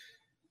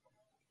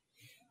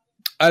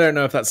I don't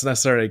know if that's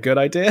necessarily a good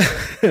idea.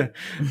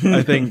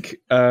 I think,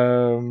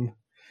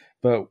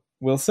 but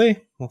we'll see.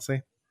 We'll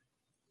see.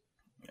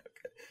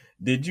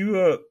 Did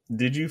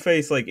you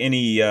face like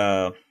any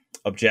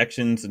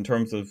objections in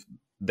terms of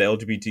the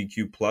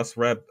LGBTQ plus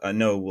rep? I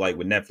know like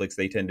with Netflix,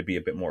 they tend to be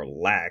a bit more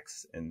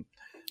lax, and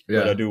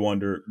but I do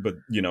wonder, but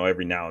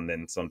every now and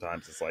then,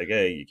 sometimes it's like,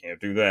 hey, you can't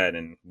do that.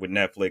 And with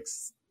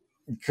Netflix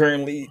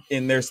currently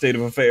in their state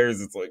of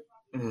affairs, it's like,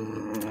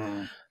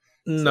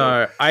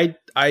 no, I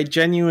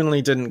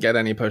genuinely didn't get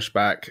any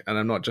pushback, and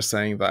I'm not just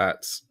saying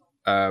that.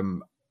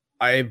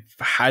 I've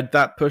had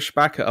that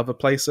pushback at other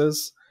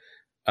places,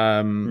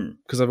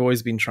 because I've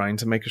always been trying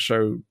to make a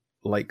show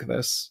like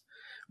this.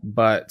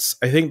 But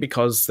I think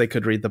because they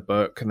could read the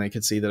book and they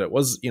could see that it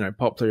was,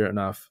 popular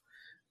enough.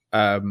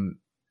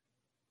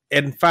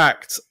 In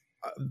fact,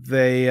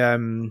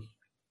 the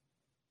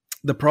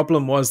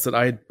problem was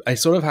that I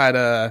sort of had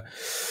a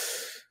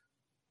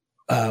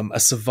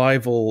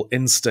survival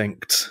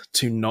instinct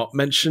to not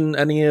mention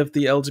any of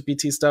the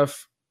LGBT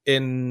stuff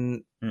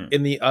in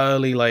the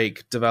early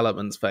like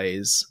development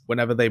phase.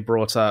 Whenever they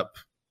brought up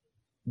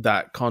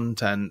that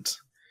content,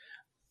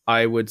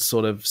 I would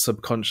sort of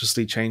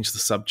subconsciously change the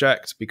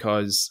subject,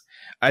 because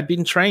I'd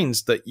been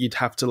trained that you'd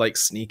have to like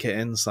sneak it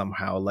in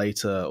somehow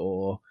later,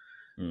 or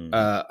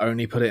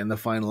only put it in the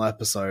final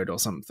episode or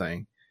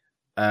something.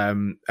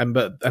 And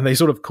they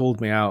sort of called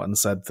me out and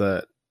said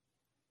that,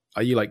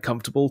 are you like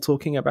comfortable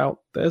talking about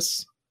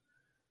this?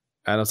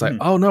 And I was like,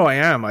 oh no, I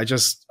am. I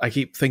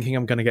keep thinking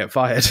I'm going to get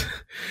fired.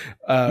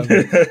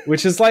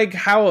 Which is like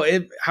how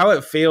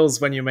it feels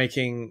when you're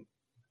making,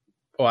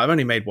 well, I've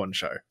only made one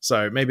show,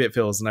 so maybe it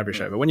feels in every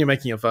show, but when you're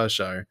making your first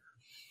show,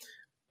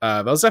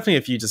 there was definitely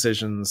a few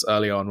decisions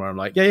early on where I'm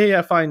like,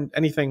 yeah, fine,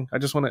 anything. I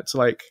just want it to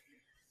like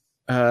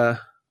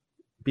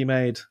be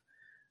made.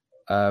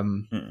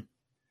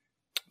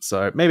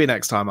 So maybe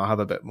next time I'll have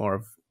a bit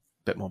more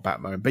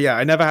backbone. But yeah,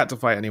 I never had to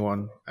fight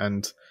anyone,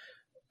 and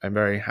I'm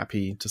very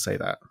happy to say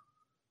that.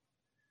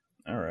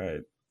 All right,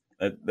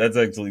 that's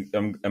actually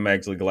I'm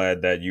actually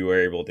glad that you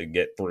were able to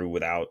get through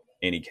without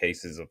any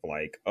cases of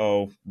like,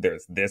 oh,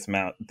 there's this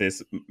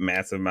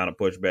massive amount of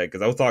pushback.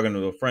 Because I was talking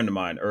to a friend of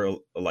mine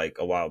like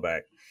a while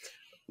back,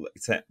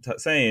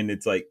 saying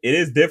it's like it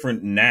is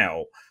different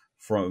now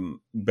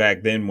from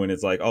back then, when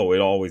it's like, oh, it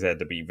always had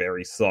to be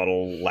very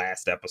subtle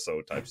last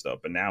episode type stuff,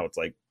 but now it's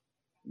like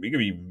we could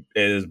be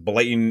as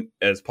blatant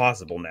as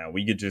possible now.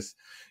 You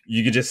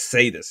could just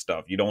say this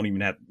stuff. You don't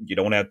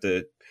have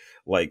to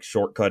like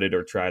shortcut it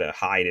or try to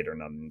hide it or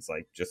nothing. It's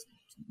like, just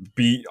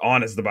be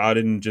honest about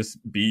it, and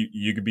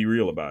you could be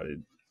real about it.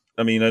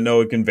 I mean, I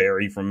know it can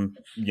vary from,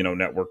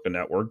 network to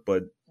network,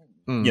 but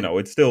Mm.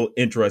 it's still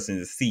interesting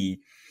to see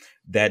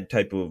that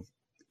type of,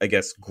 I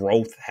guess,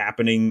 growth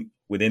happening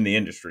within the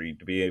industry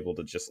to be able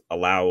to just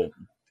allow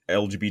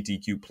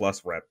LGBTQ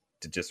plus rep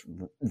to just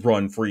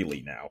run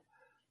freely now.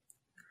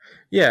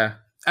 Yeah,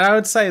 and I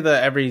would say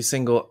that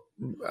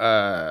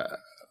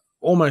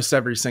almost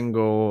every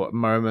single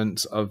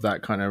moment of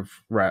that kind of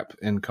rep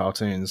in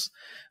cartoons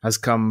has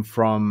come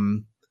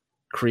from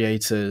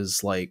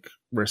creators like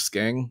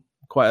risking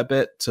quite a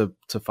bit to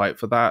fight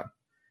for that.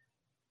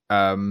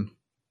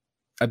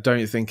 I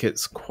don't think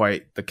it's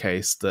quite the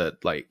case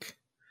that like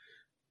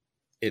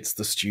it's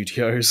the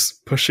studios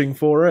pushing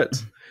for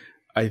it.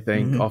 I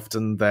think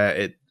often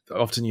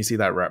you see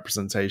that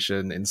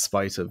representation in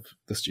spite of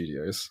the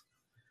studios.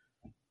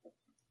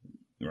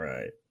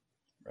 Right.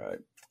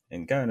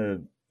 And kind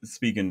of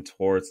speaking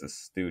towards the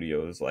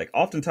studios, like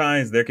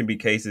oftentimes there can be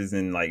cases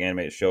in like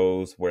animated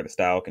shows where the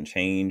style can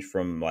change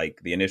from like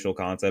the initial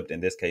concept,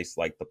 in this case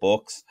like the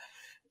books,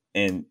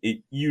 and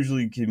it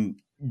usually can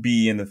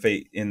be in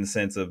the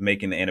sense of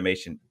making the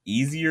animation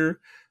easier.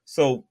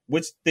 So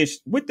with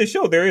the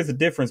show, there is a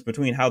difference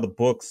between how the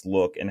books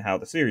look and how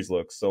the series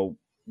looks. So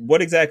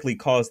what exactly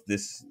caused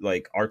this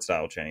like art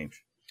style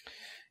change?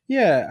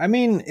 Yeah, I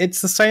mean,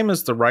 it's the same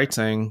as the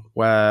writing,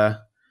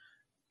 where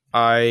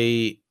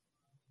I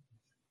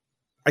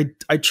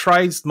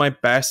tried my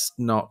best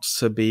not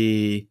to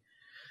be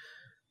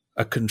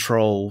a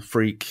control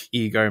freak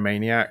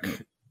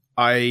egomaniac.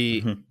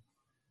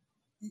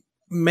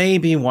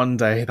 Maybe one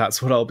day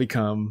that's what I'll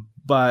become,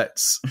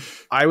 but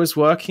I was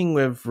working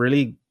with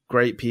really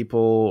great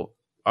people.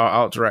 Our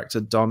art director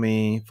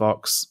Domi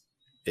Fox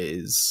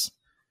is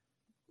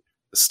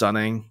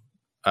stunning.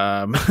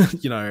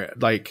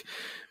 Like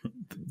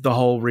the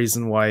whole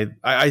reason why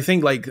I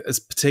think like as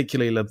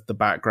particularly the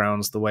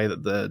backgrounds, the way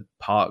that the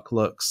park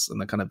looks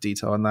and the kind of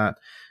detail in that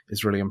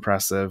is really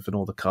impressive, and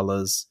all the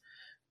colors.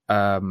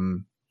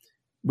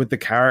 With the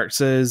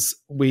characters,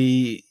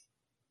 we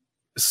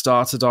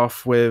started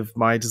off with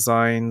my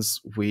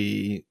designs.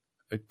 We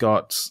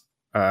got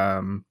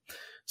some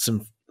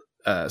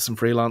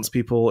freelance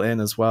people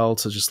in as well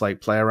to just like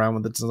play around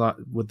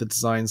with the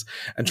designs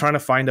and trying to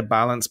find a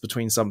balance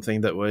between something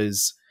that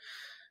was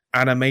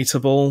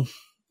animatable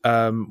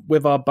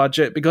with our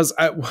budget, because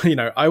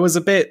I was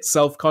a bit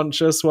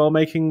self-conscious while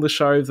making the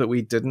show that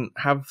we didn't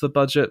have the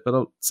budget,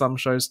 but some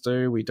shows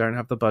do. We don't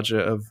have the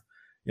budget of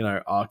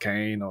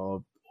Arcane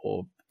or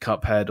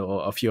Cuphead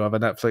or a few other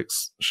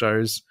Netflix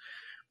shows.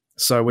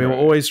 So we were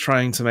always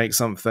trying to make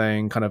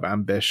something kind of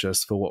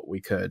ambitious for what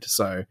we could.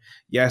 So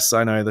yes,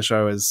 I know the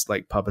show is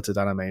like puppeted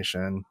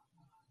animation,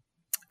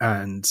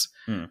 and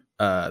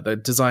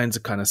the designs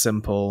are kind of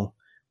simple,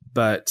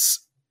 but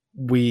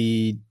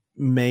we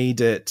made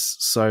it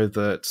so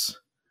that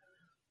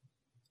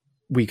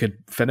we could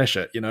finish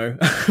it.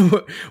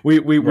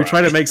 We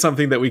try to make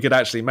something that we could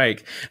actually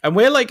make, and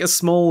we're like a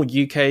small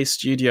UK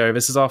studio.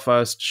 This is our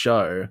first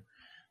show.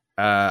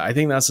 I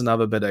think that's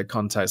another bit of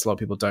context a lot of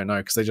people don't know,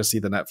 because they just see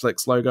the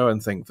Netflix logo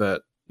and think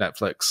that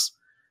Netflix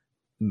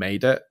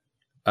made it.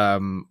 I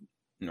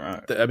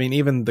mean,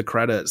 even the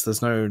credits,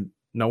 there's no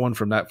one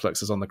from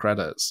Netflix is on the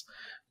credits.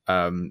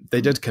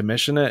 They did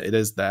commission it. It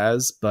is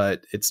theirs,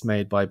 but it's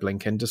made by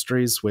Blink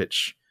Industries,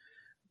 which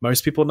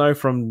most people know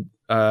from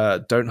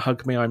Don't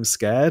Hug Me, I'm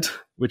Scared,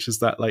 which is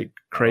that like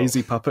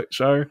crazy puppet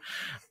show.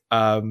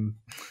 They've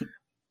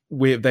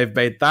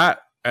made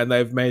that, and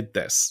they've made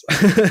this.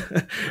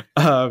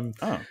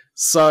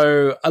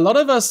 So a lot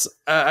of us,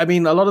 a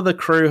lot of the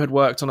crew had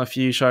worked on a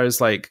few shows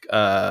like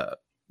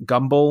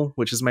Gumball,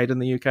 which is made in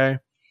the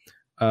UK,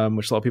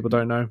 which a lot of people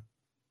don't know.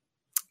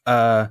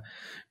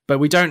 But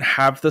we don't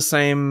have the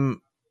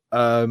same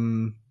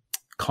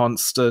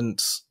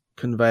constant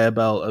conveyor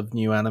belt of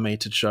new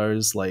animated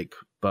shows like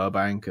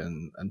Burbank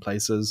and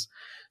places.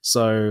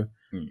 So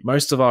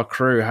most of our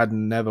crew had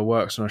never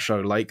worked on a show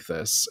like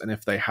this, and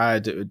if they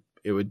had,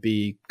 it would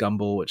be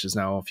Gumball, which is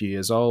now a few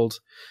years old.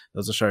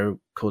 There's a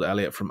show called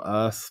Elliot from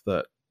Earth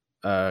that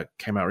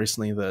came out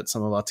recently that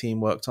some of our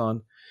team worked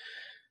on.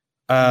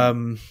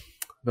 There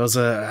was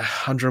a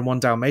 101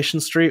 Dalmatian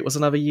Street was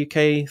another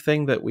UK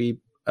thing that we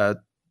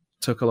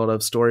took a lot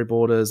of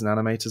storyboarders and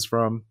animators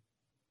from.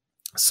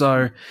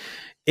 So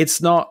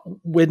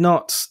we're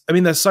not, I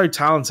mean, they're so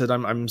talented.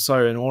 I'm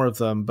so in awe of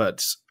them,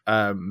 but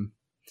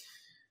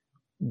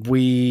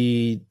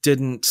we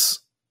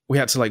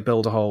had to like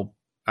build a whole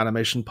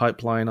animation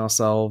pipeline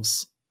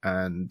ourselves,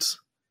 and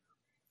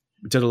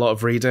we did a lot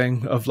of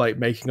reading of like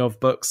making of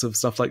books of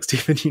stuff like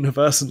Steven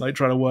Universe and like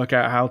trying to work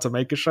out how to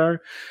make a show.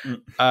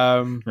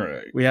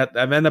 We had,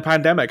 and then the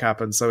pandemic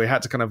happened, so we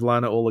had to kind of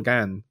learn it all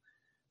again.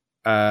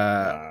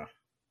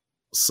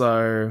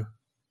 So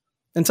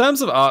in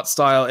terms of art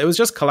style, it was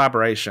just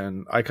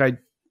collaboration. Like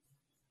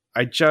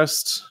I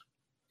just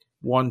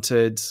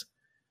wanted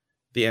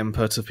the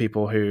input of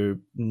people who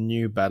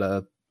knew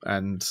better,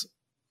 and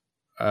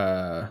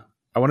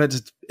I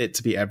wanted it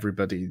to be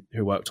everybody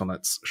who worked on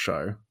its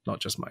show, not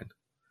just mine.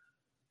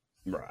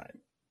 Right.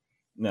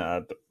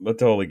 No, I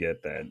totally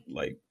get that.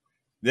 Like,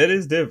 that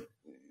is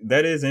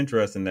that is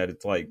interesting that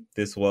it's like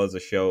this was a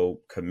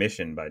show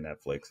commissioned by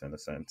Netflix in a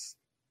sense,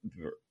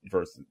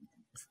 versus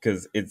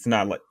because it's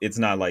not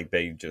like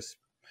they just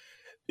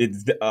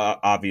it's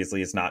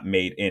obviously it's not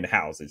made in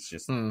house. It's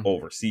just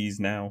overseas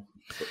now,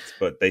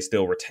 but they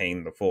still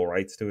retain the full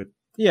rights to it.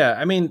 Yeah,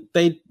 I mean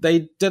they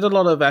did a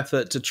lot of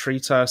effort to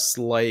treat us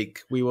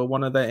like we were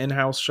one of their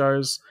in-house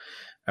shows,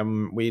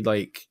 and we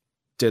like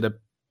did a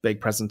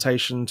big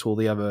presentation to all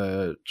the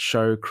other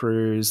show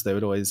crews. They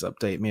would always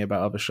update me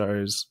about other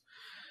shows.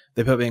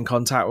 They put me in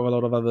contact with a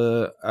lot of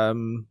other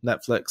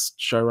Netflix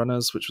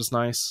showrunners, which was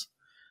nice.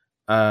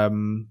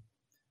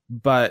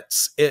 But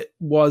it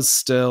was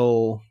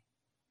still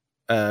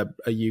a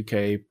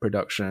UK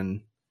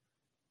production,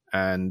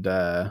 and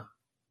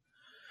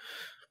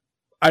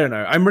I don't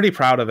know. I'm really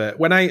proud of it.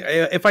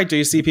 If I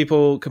do see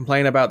people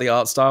complain about the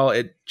art style,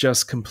 it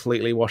just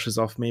completely washes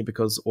off me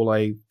because all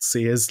I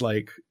see is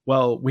like,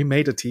 well, we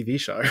made a TV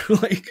show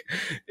like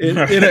in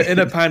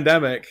a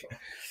pandemic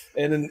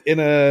in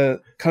a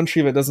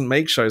country that doesn't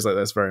make shows like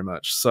this very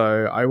much.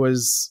 So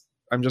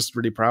I'm just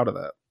really proud of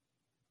it.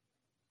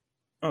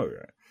 Oh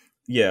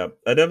yeah,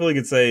 I definitely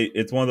could say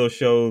it's one of those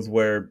shows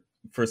where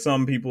for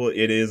some people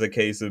it is a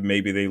case of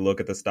maybe they look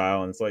at the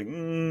style and it's like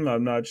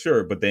I'm not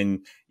sure, but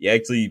then you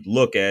actually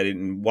look at it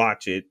and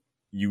watch it,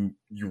 you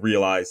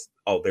realize,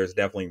 oh, there's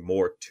definitely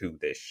more to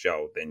this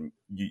show than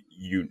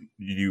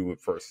you would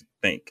first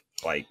think.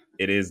 Like,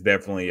 it is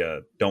definitely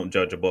a don't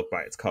judge a book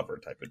by its cover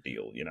type of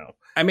deal, you know.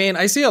 I mean,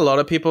 I see a lot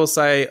of people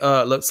say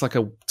it looks like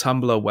a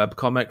Tumblr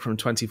webcomic from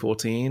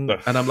 2014,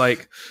 and I'm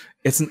like,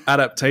 it's an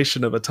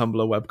adaptation of a Tumblr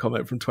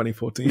webcomic from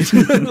 2014.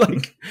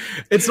 Like,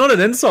 it's not an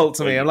insult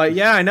to me. I'm like,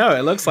 yeah, I know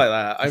it looks like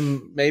that.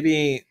 I'm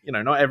maybe,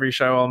 not every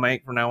show I'll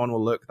make from now on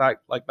will look like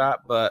that,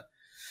 but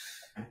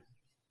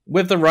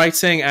with the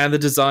writing and the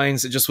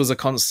designs, it just was a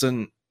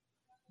constant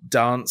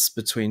dance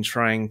between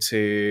trying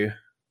to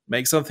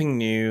make something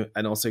new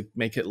and also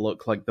make it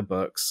look like the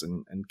books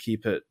and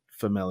keep it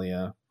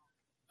familiar.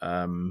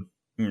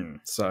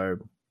 So,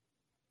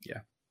 yeah.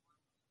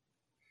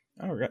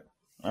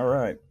 All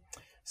right.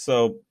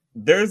 So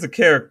there's a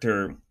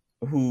character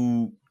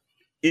who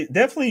it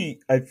definitely,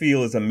 I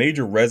feel, is a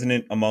major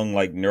resonant among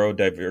like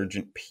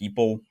neurodivergent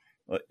people,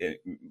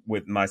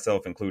 with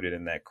myself included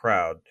in that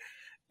crowd.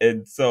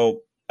 And so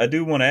I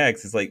do want to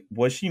ask, is like,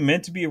 was she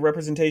meant to be a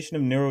representation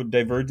of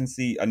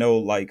neurodivergency? I know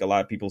like a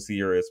lot of people see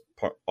her as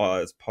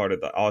part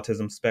of the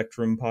autism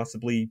spectrum,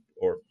 possibly,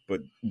 but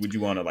would you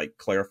want to like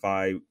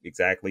clarify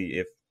exactly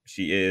if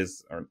she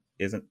is or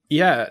isn't?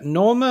 Yeah,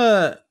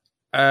 Norma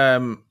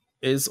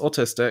is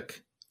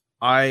autistic.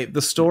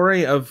 The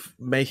story of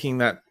making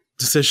that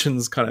decision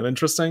is kind of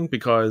interesting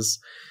because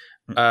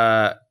in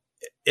the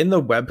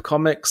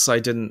webcomics,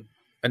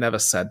 I never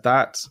said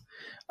that.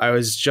 I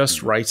was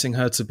just writing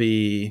her to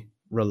be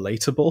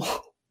relatable.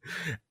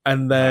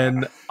 And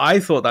then I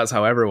thought that's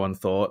how everyone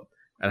thought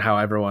and how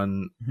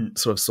everyone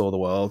sort of saw the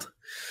world.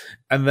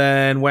 And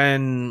then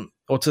when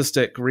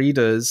autistic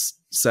readers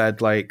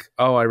said like,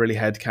 oh, I really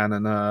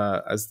headcanon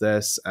her as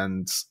this,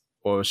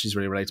 or she's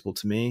really relatable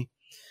to me,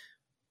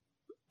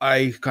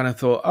 I kind of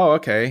thought, oh,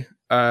 okay,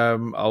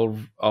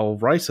 I'll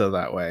write her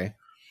that way.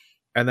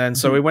 And then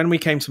so when we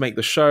came to make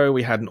the show,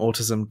 we had an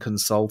autism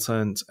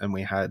consultant and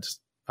we had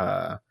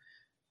our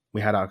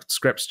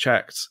scripts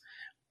checked.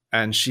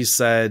 And she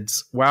said,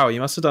 wow, you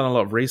must have done a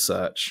lot of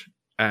research.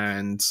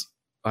 And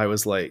I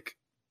was like,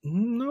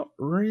 not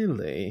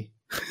really.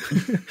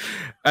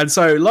 And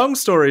so long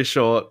story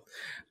short,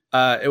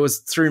 it was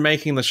through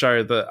making the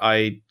show that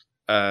I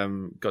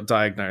got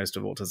diagnosed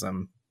with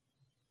autism.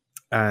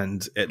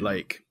 And it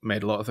like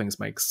made a lot of things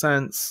make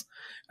sense.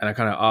 And I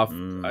kind of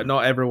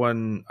not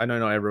everyone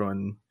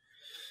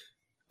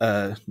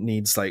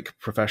needs like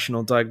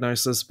professional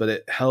diagnosis, but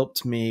it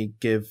helped me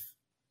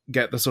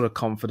get the sort of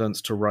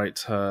confidence to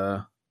write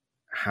her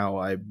how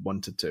I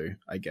wanted to,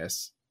 I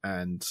guess.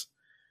 And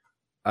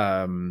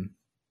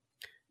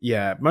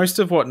yeah, most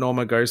of what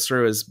Norma goes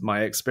through is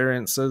my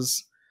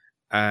experiences,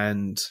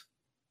 and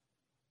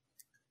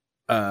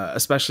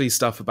especially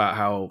stuff about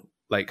how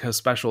like her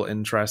special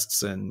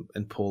interests in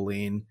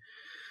Pauline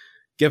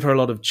give her a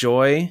lot of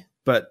joy,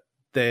 but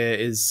there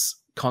is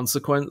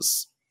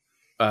consequence.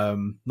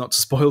 Not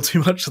to spoil too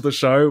much of the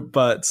show,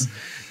 but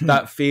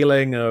that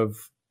feeling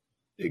of,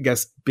 I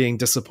guess, being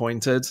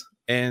disappointed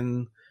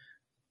in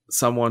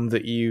someone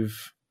that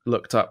you've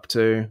looked up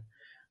to,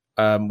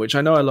 which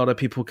I know a lot of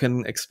people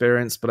can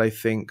experience, but I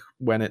think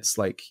when it's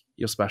like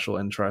your special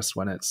interest,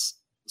 when it's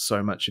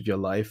so much of your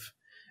life,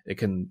 it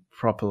can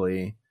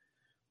properly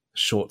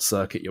short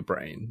circuit your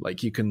brain.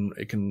 Like it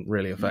can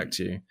really affect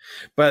you.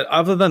 But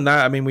other than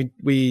that, I mean,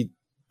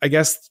 I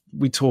guess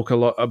we talk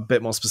a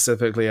bit more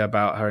specifically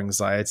about her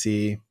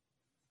anxiety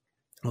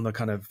on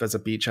there's a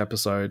beach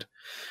episode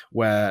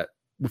where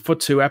for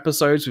 2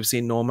 episodes, we've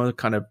seen Norma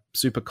kind of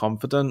super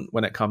confident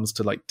when it comes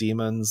to like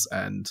demons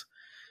and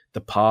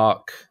the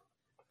park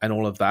and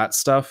all of that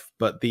stuff.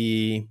 But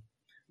the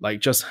like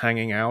just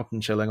hanging out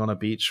and chilling on a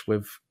beach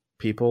with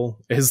people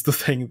is the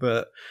thing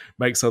that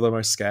makes her the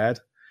most scared.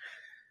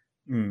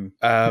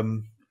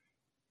 Mm.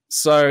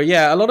 So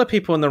yeah, a lot of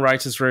people in the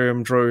writers'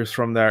 room drew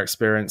from their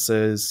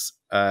experiences,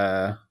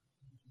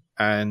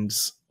 and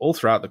all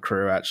throughout the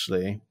crew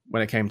actually.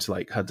 When it came to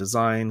like her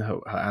design, her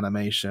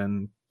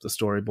animation, the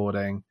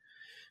storyboarding,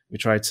 we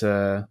tried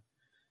to.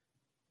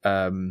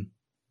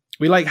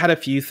 We like had a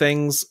few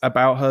things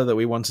about her that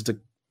we wanted to.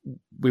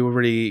 We were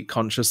really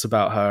conscious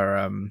about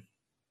her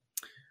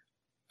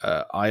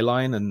eye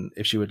line and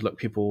if she would look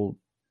people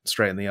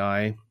straight in the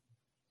eye,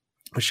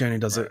 which she only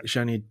does it. She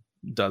only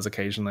does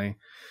occasionally.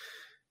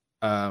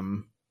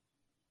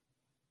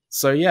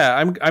 So yeah,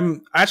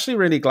 I'm actually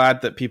really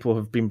glad that people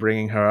have been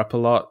bringing her up a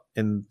lot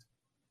in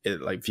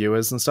like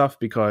viewers and stuff,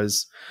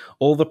 because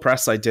all the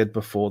press I did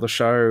before the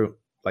show,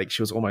 like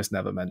she was almost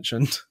never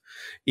mentioned.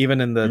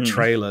 Even in the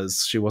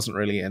trailers, she wasn't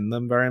really in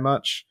them very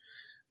much.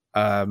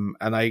 And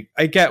I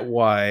get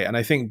why, and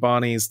I think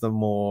Barney's the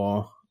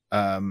more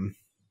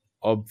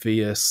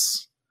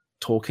obvious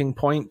talking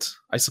point,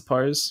 I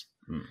suppose.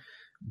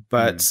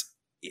 But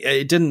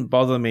it didn't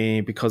bother me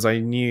because I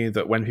knew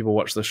that when people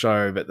watch the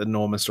show that the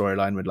Norma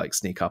storyline would like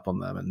sneak up on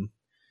them and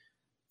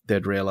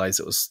they'd realize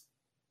it was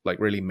like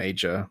really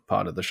major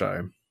part of the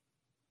show.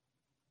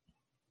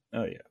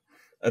 Oh yeah.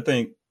 I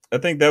think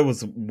that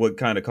was what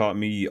kind of caught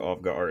me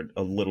off guard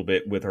a little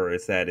bit with her,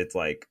 is that it's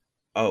like,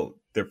 oh,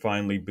 they're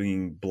finally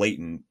being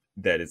blatant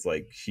that it's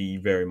like she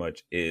very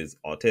much is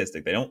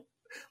autistic. They don't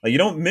like, you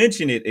don't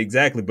mention it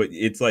exactly, but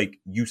it's like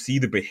you see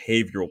the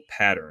behavioral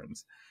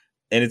patterns.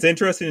 And it's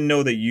interesting to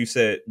know that you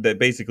said that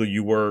basically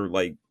you were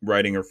like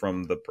writing her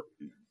from the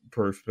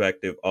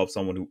perspective of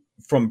someone who,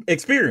 from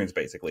experience,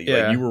 basically.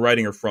 Yeah. Like you were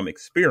writing her from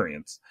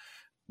experience.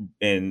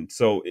 And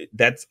so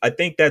I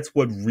think that's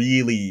what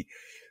really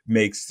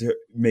makes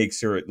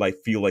her like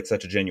feel like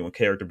such a genuine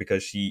character,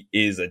 because she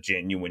is a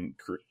genuine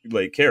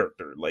like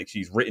character. Like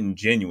she's written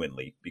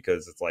genuinely,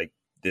 because it's like,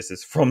 this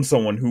is from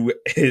someone who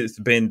has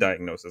been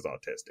diagnosed as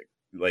autistic,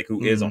 like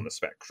who is on the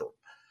spectrum.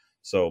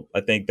 So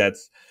I think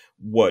that's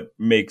what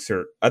makes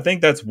her, I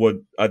think that's what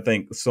I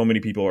think so many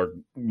people are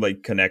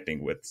like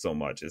connecting with so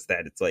much, is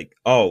that it's like,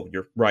 oh,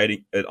 you're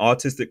writing an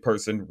autistic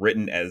person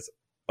written as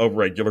a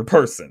regular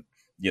person,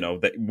 you know,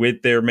 that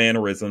with their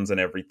mannerisms and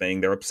everything,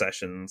 their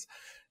obsessions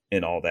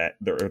and all that,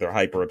 their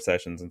hyper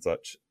obsessions and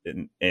such,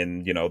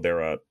 and you know,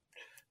 their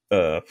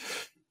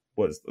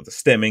was the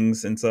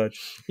stemmings and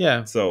such.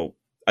 Yeah. So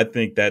I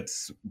think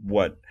that's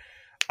what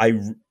I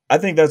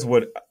think that's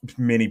what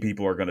many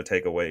people are going to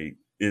take away,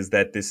 is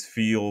that this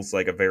feels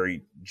like a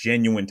very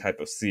genuine type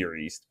of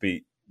series to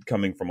be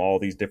coming from all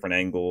these different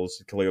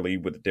angles, clearly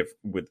with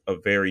a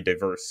very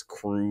diverse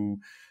crew,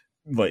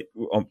 like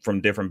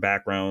from different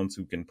backgrounds,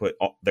 who can put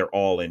their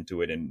all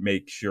into it and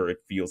make sure it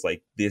feels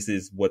like this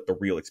is what the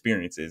real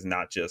experience is,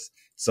 not just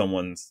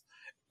someone's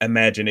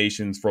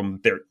imaginations from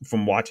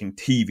watching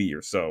TV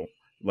or so,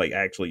 like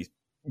actually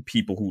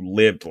people who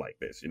lived like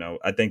this, you know.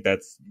 I think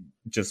that's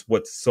just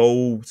what's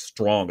so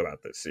strong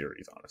about this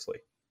series, honestly.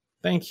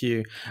 Thank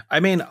you. I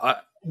mean,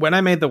 when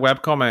I made the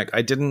webcomic,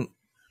 I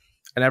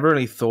never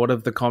really thought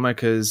of the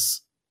comic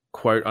as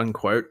quote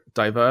unquote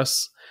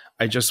diverse.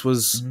 I just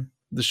was,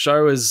 the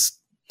show is,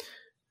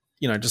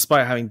 you know,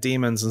 despite having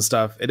demons and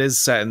stuff, it is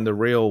set in the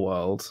real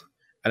world,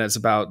 and it's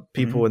about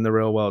people in the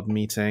real world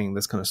meeting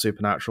this kind of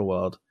supernatural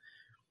world.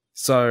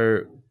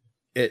 So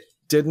it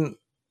didn't,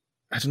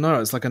 I don't know,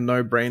 it's like a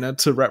no-brainer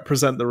to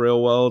represent the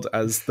real world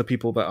as the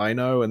people that I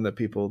know and the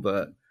people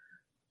that,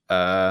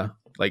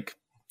 like,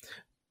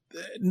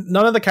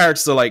 none of the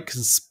characters are like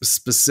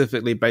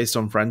specifically based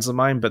on friends of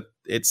mine, but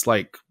it's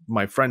like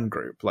my friend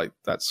group. Like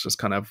that's just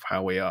kind of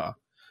how we are.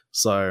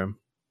 So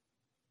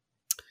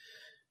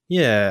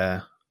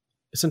yeah,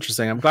 it's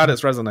interesting. I'm glad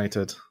it's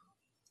resonated.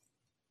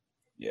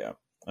 Yeah,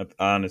 I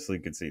honestly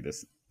could see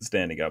this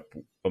standing up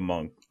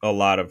among a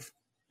lot of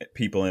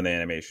people in the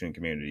animation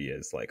community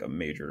as like a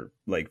major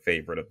like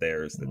favorite of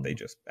theirs that they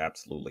just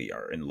absolutely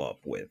are in love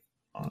with.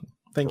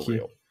 Thank you.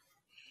 Real.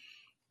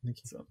 Thank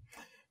you. So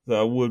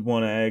I would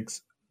want to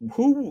ask,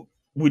 who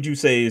would you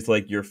say is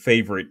like your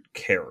favorite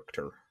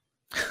character?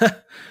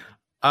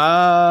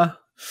 Oh,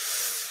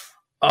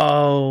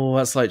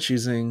 that's like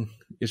choosing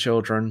your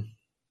children.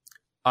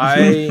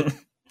 I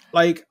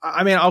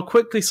mean, I'll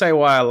quickly say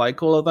why I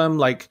like all of them.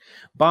 Like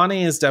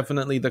Barney is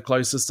definitely the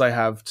closest I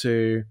have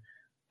to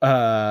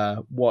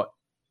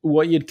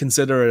what you'd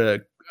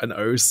consider an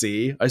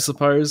OC, I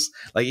suppose.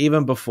 Like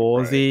even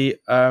before the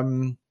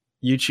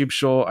YouTube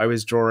short, I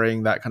was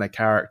drawing that kind of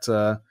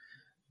character.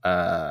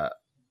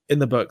 In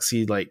the books,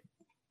 he like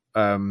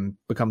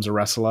becomes a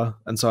wrestler,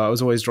 and so I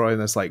was always drawing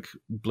this like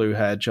blue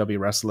haired chubby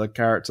wrestler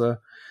character.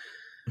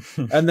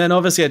 And then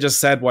obviously I just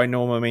said why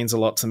Norma means a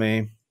lot to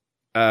me.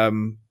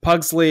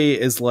 Pugsley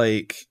is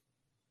like,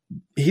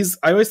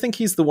 I always think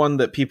he's the one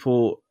that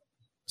people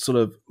sort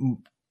of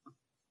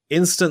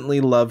instantly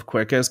love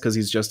quickest because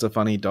he's just a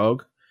funny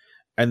dog.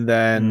 And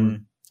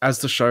then as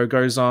the show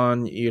goes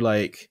on, you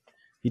like,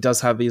 he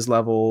does have these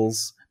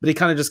levels, but he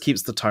kind of just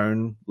keeps the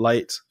tone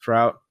light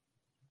throughout.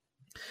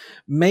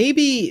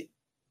 Maybe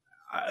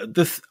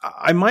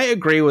I might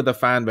agree with the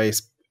fan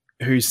base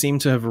who seem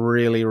to have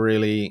really,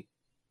 really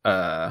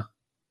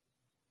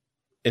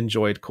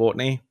enjoyed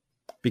Courtney,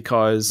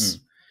 because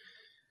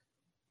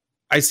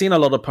I've seen a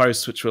lot of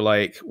posts which were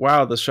like,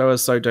 wow, the show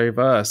is so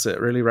diverse. It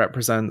really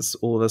represents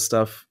all this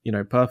stuff,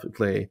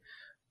 perfectly.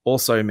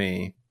 Also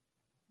me,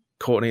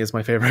 Courtney is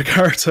my favorite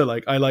character.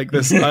 Like, I like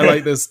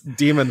this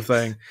demon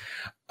thing.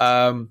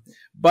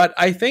 But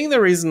I think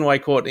the reason why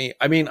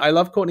I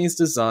love Courtney's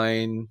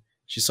design.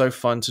 She's so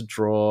fun to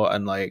draw,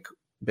 and like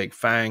big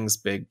fangs,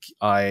 big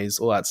eyes,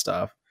 all that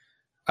stuff.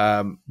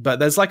 But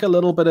there's like a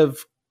little bit of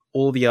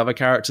all the other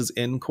characters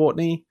in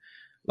Courtney.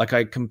 Like,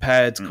 I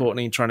compared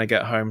Courtney trying to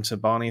get home to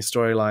Barney's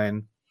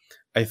storyline.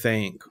 I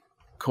think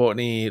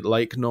Courtney,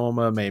 like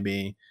Norma,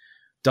 maybe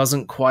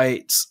doesn't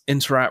quite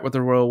interact with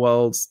the real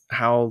world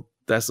how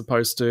they're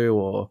supposed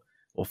to,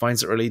 or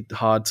finds it really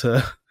hard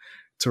to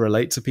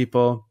relate to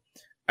people.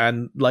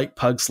 And like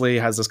Pugsley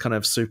has this kind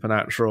of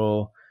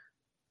supernatural,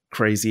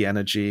 crazy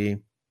energy.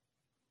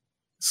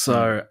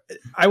 So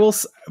I'll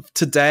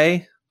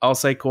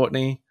say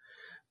Courtney,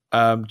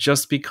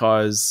 just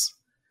because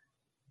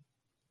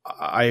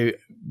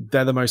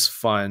they're the most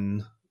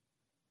fun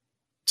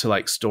to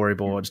like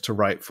storyboard, to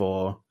write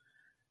for.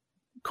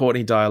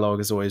 Courtney dialogue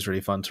is always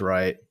really fun to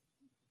write.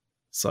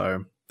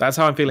 So that's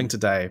how I'm feeling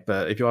today.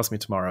 But if you ask me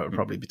tomorrow, it would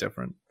probably be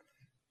different.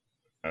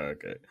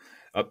 Okay.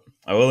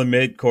 I will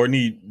admit,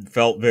 Courtney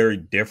felt very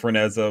different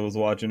as I was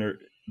watching her.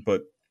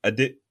 But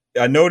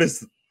I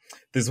noticed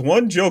this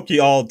one joke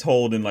y'all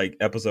told in like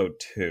episode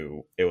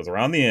 2. It was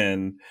around the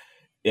end,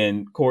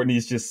 and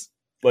Courtney's just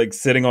like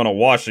sitting on a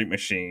washing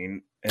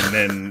machine, and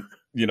then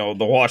the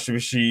washing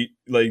machine,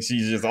 like,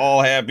 she's just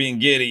all happy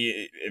and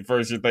giddy. At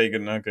first you're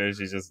thinking, okay,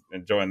 she's just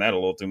enjoying that a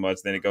little too much.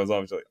 Then it goes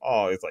off, she's like,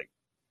 oh, it's like,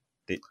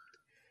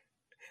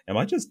 am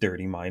I just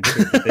dirty minded,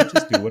 or did they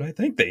just do what I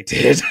think they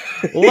did?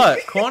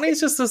 Look,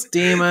 Courtney's just this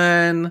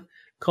demon.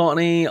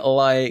 Courtney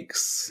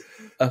likes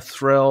a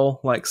thrill,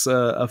 likes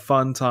a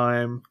fun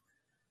time.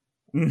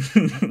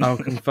 I'll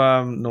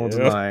confirm nor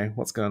deny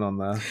what's going on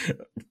there.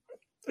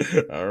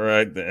 All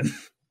right, then.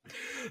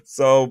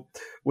 So,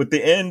 with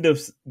the end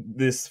of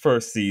this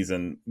first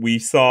season, we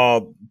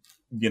saw,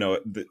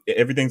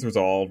 everything's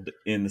resolved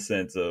in the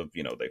sense of,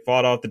 they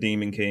fought off the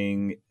Demon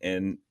King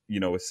and,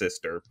 his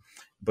sister.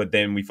 But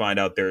then we find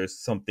out there's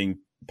something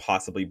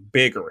possibly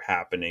bigger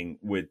happening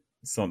with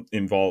some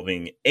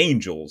involving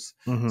angels.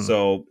 Mm-hmm.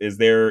 So is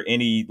there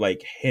any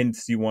like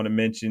hints you want to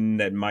mention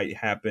that might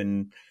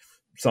happen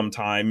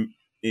sometime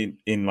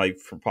in like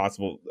for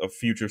possible a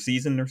future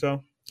season or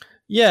so?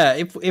 Yeah,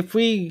 if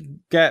we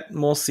get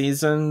more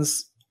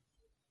seasons,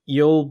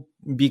 you'll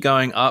be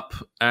going up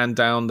and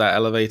down that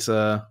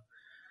elevator.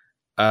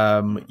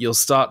 You'll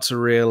start to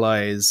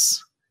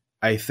realize,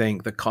 I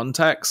think, the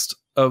context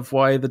of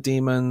why the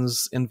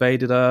demons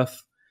invaded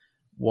Earth,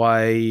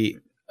 why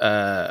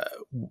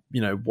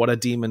what a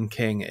demon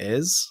king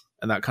is,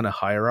 and that kind of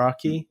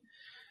hierarchy.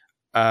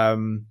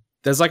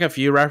 There's like a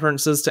few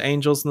references to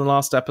angels in the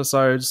last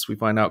episodes. We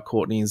find out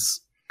Courtney's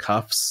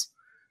cuffs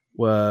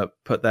were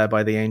put there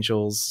by the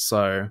angels,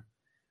 so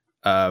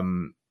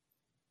and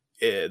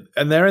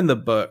they're in the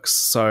books,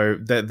 so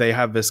they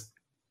have this,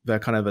 they're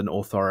kind of an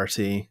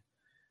authority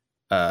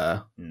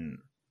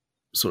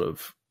sort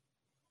of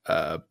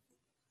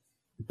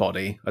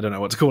body. I don't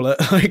know what to call it.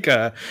 Like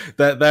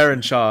they're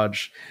in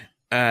charge,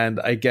 and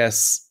I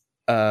guess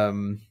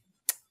we'll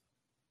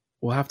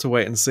have to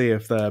wait and see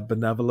if they're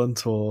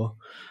benevolent or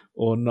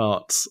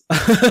not.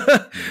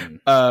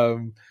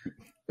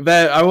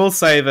 I will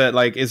say that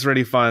like it's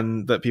really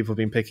fun that people have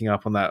been picking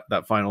up on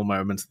that final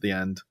moment at the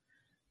end.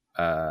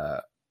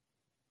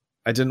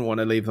 I didn't want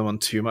to leave them on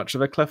too much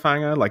of a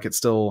cliffhanger. Like, it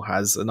still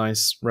has a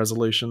nice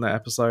resolution, that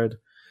episode,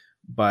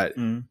 but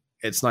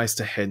it's nice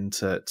to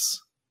hint at,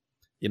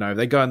 if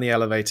they go in the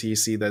elevator, you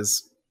see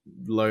there's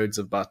loads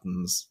of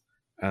buttons,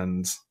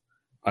 and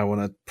I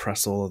want to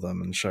press all of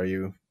them and show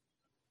you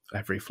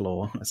every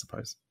floor, I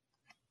suppose.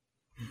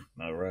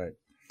 All right.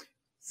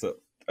 So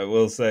I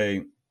will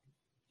say,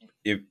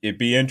 it'd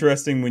be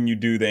interesting when you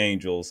do the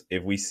angels,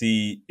 if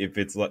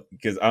it's like,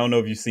 because I don't know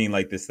if you've seen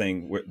like this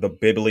thing where the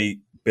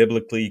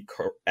biblically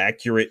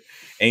accurate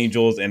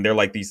angels, and they're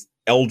like these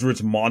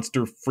eldritch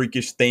monster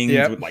freakish things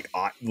with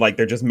like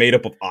they're just made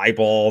up of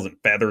eyeballs and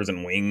feathers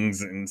and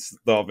wings and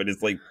stuff, and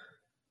it's like,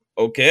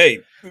 okay,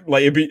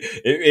 like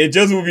it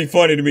just would be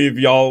funny to me if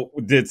y'all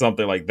did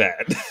something like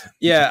that.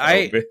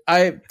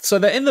 So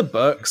they're in the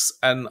books,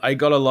 and I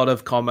got a lot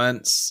of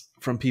comments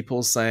from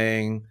people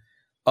saying,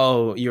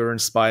 oh, you're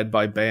inspired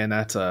by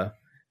Bayonetta,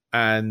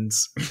 and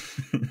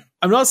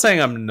I'm not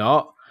saying I'm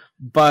not,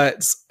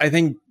 but I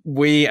think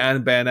we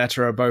and Bayonetta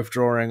are both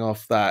drawing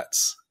off that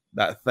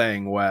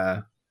thing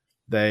where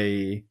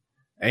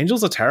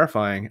angels are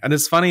terrifying. And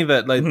it's funny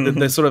that like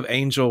the sort of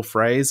angel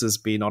phrase is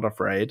 "be not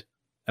afraid,"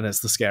 and it's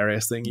the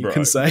scariest thing you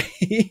can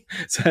say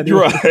to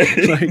anyone.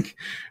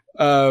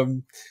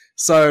 Right.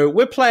 So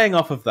we're playing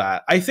off of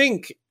that. I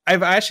think I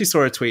actually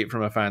saw a tweet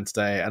from a fan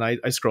today, and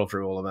I scrolled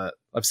through all of it,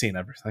 I've seen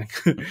everything.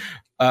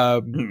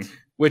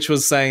 Which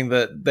was saying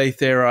that they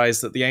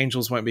theorized that the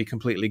angels won't be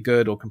completely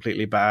good or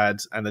completely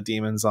bad, and the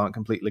demons aren't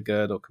completely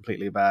good or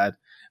completely bad.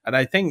 And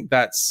I think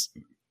that's,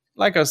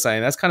 like I was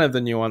saying, that's kind of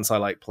the nuance I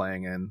like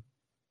playing in.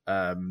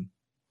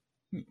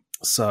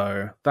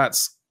 So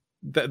that's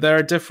they're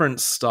a different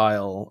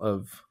style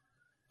of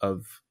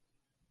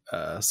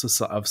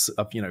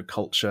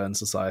culture and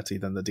society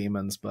than the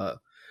demons, but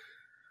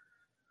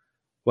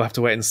we'll have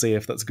to wait and see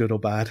if that's good or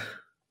bad.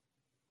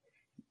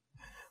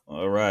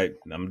 All right,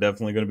 I'm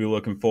definitely going to be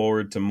looking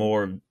forward to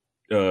more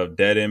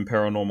Dead End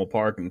Paranormal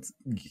Park and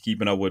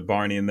keeping up with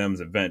Barney and them's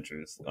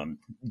adventures. I'm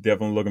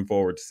definitely looking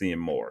forward to seeing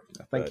more.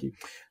 Thank you.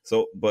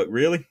 But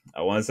really,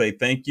 I want to say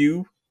thank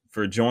you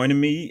for joining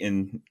me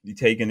and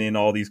taking in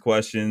all these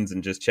questions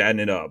and just chatting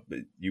it up.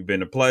 You've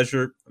been a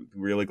pleasure. I'm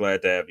really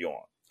glad to have you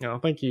on. Oh,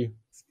 thank you.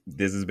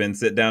 This has been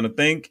Sit Down and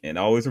Think, and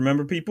always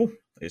remember, people,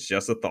 it's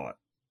just a thought.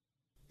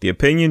 The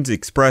opinions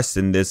expressed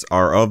in this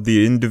are of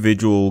the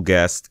individual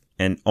guest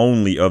and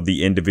only of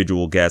the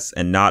individual guests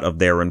and not of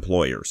their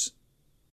employers.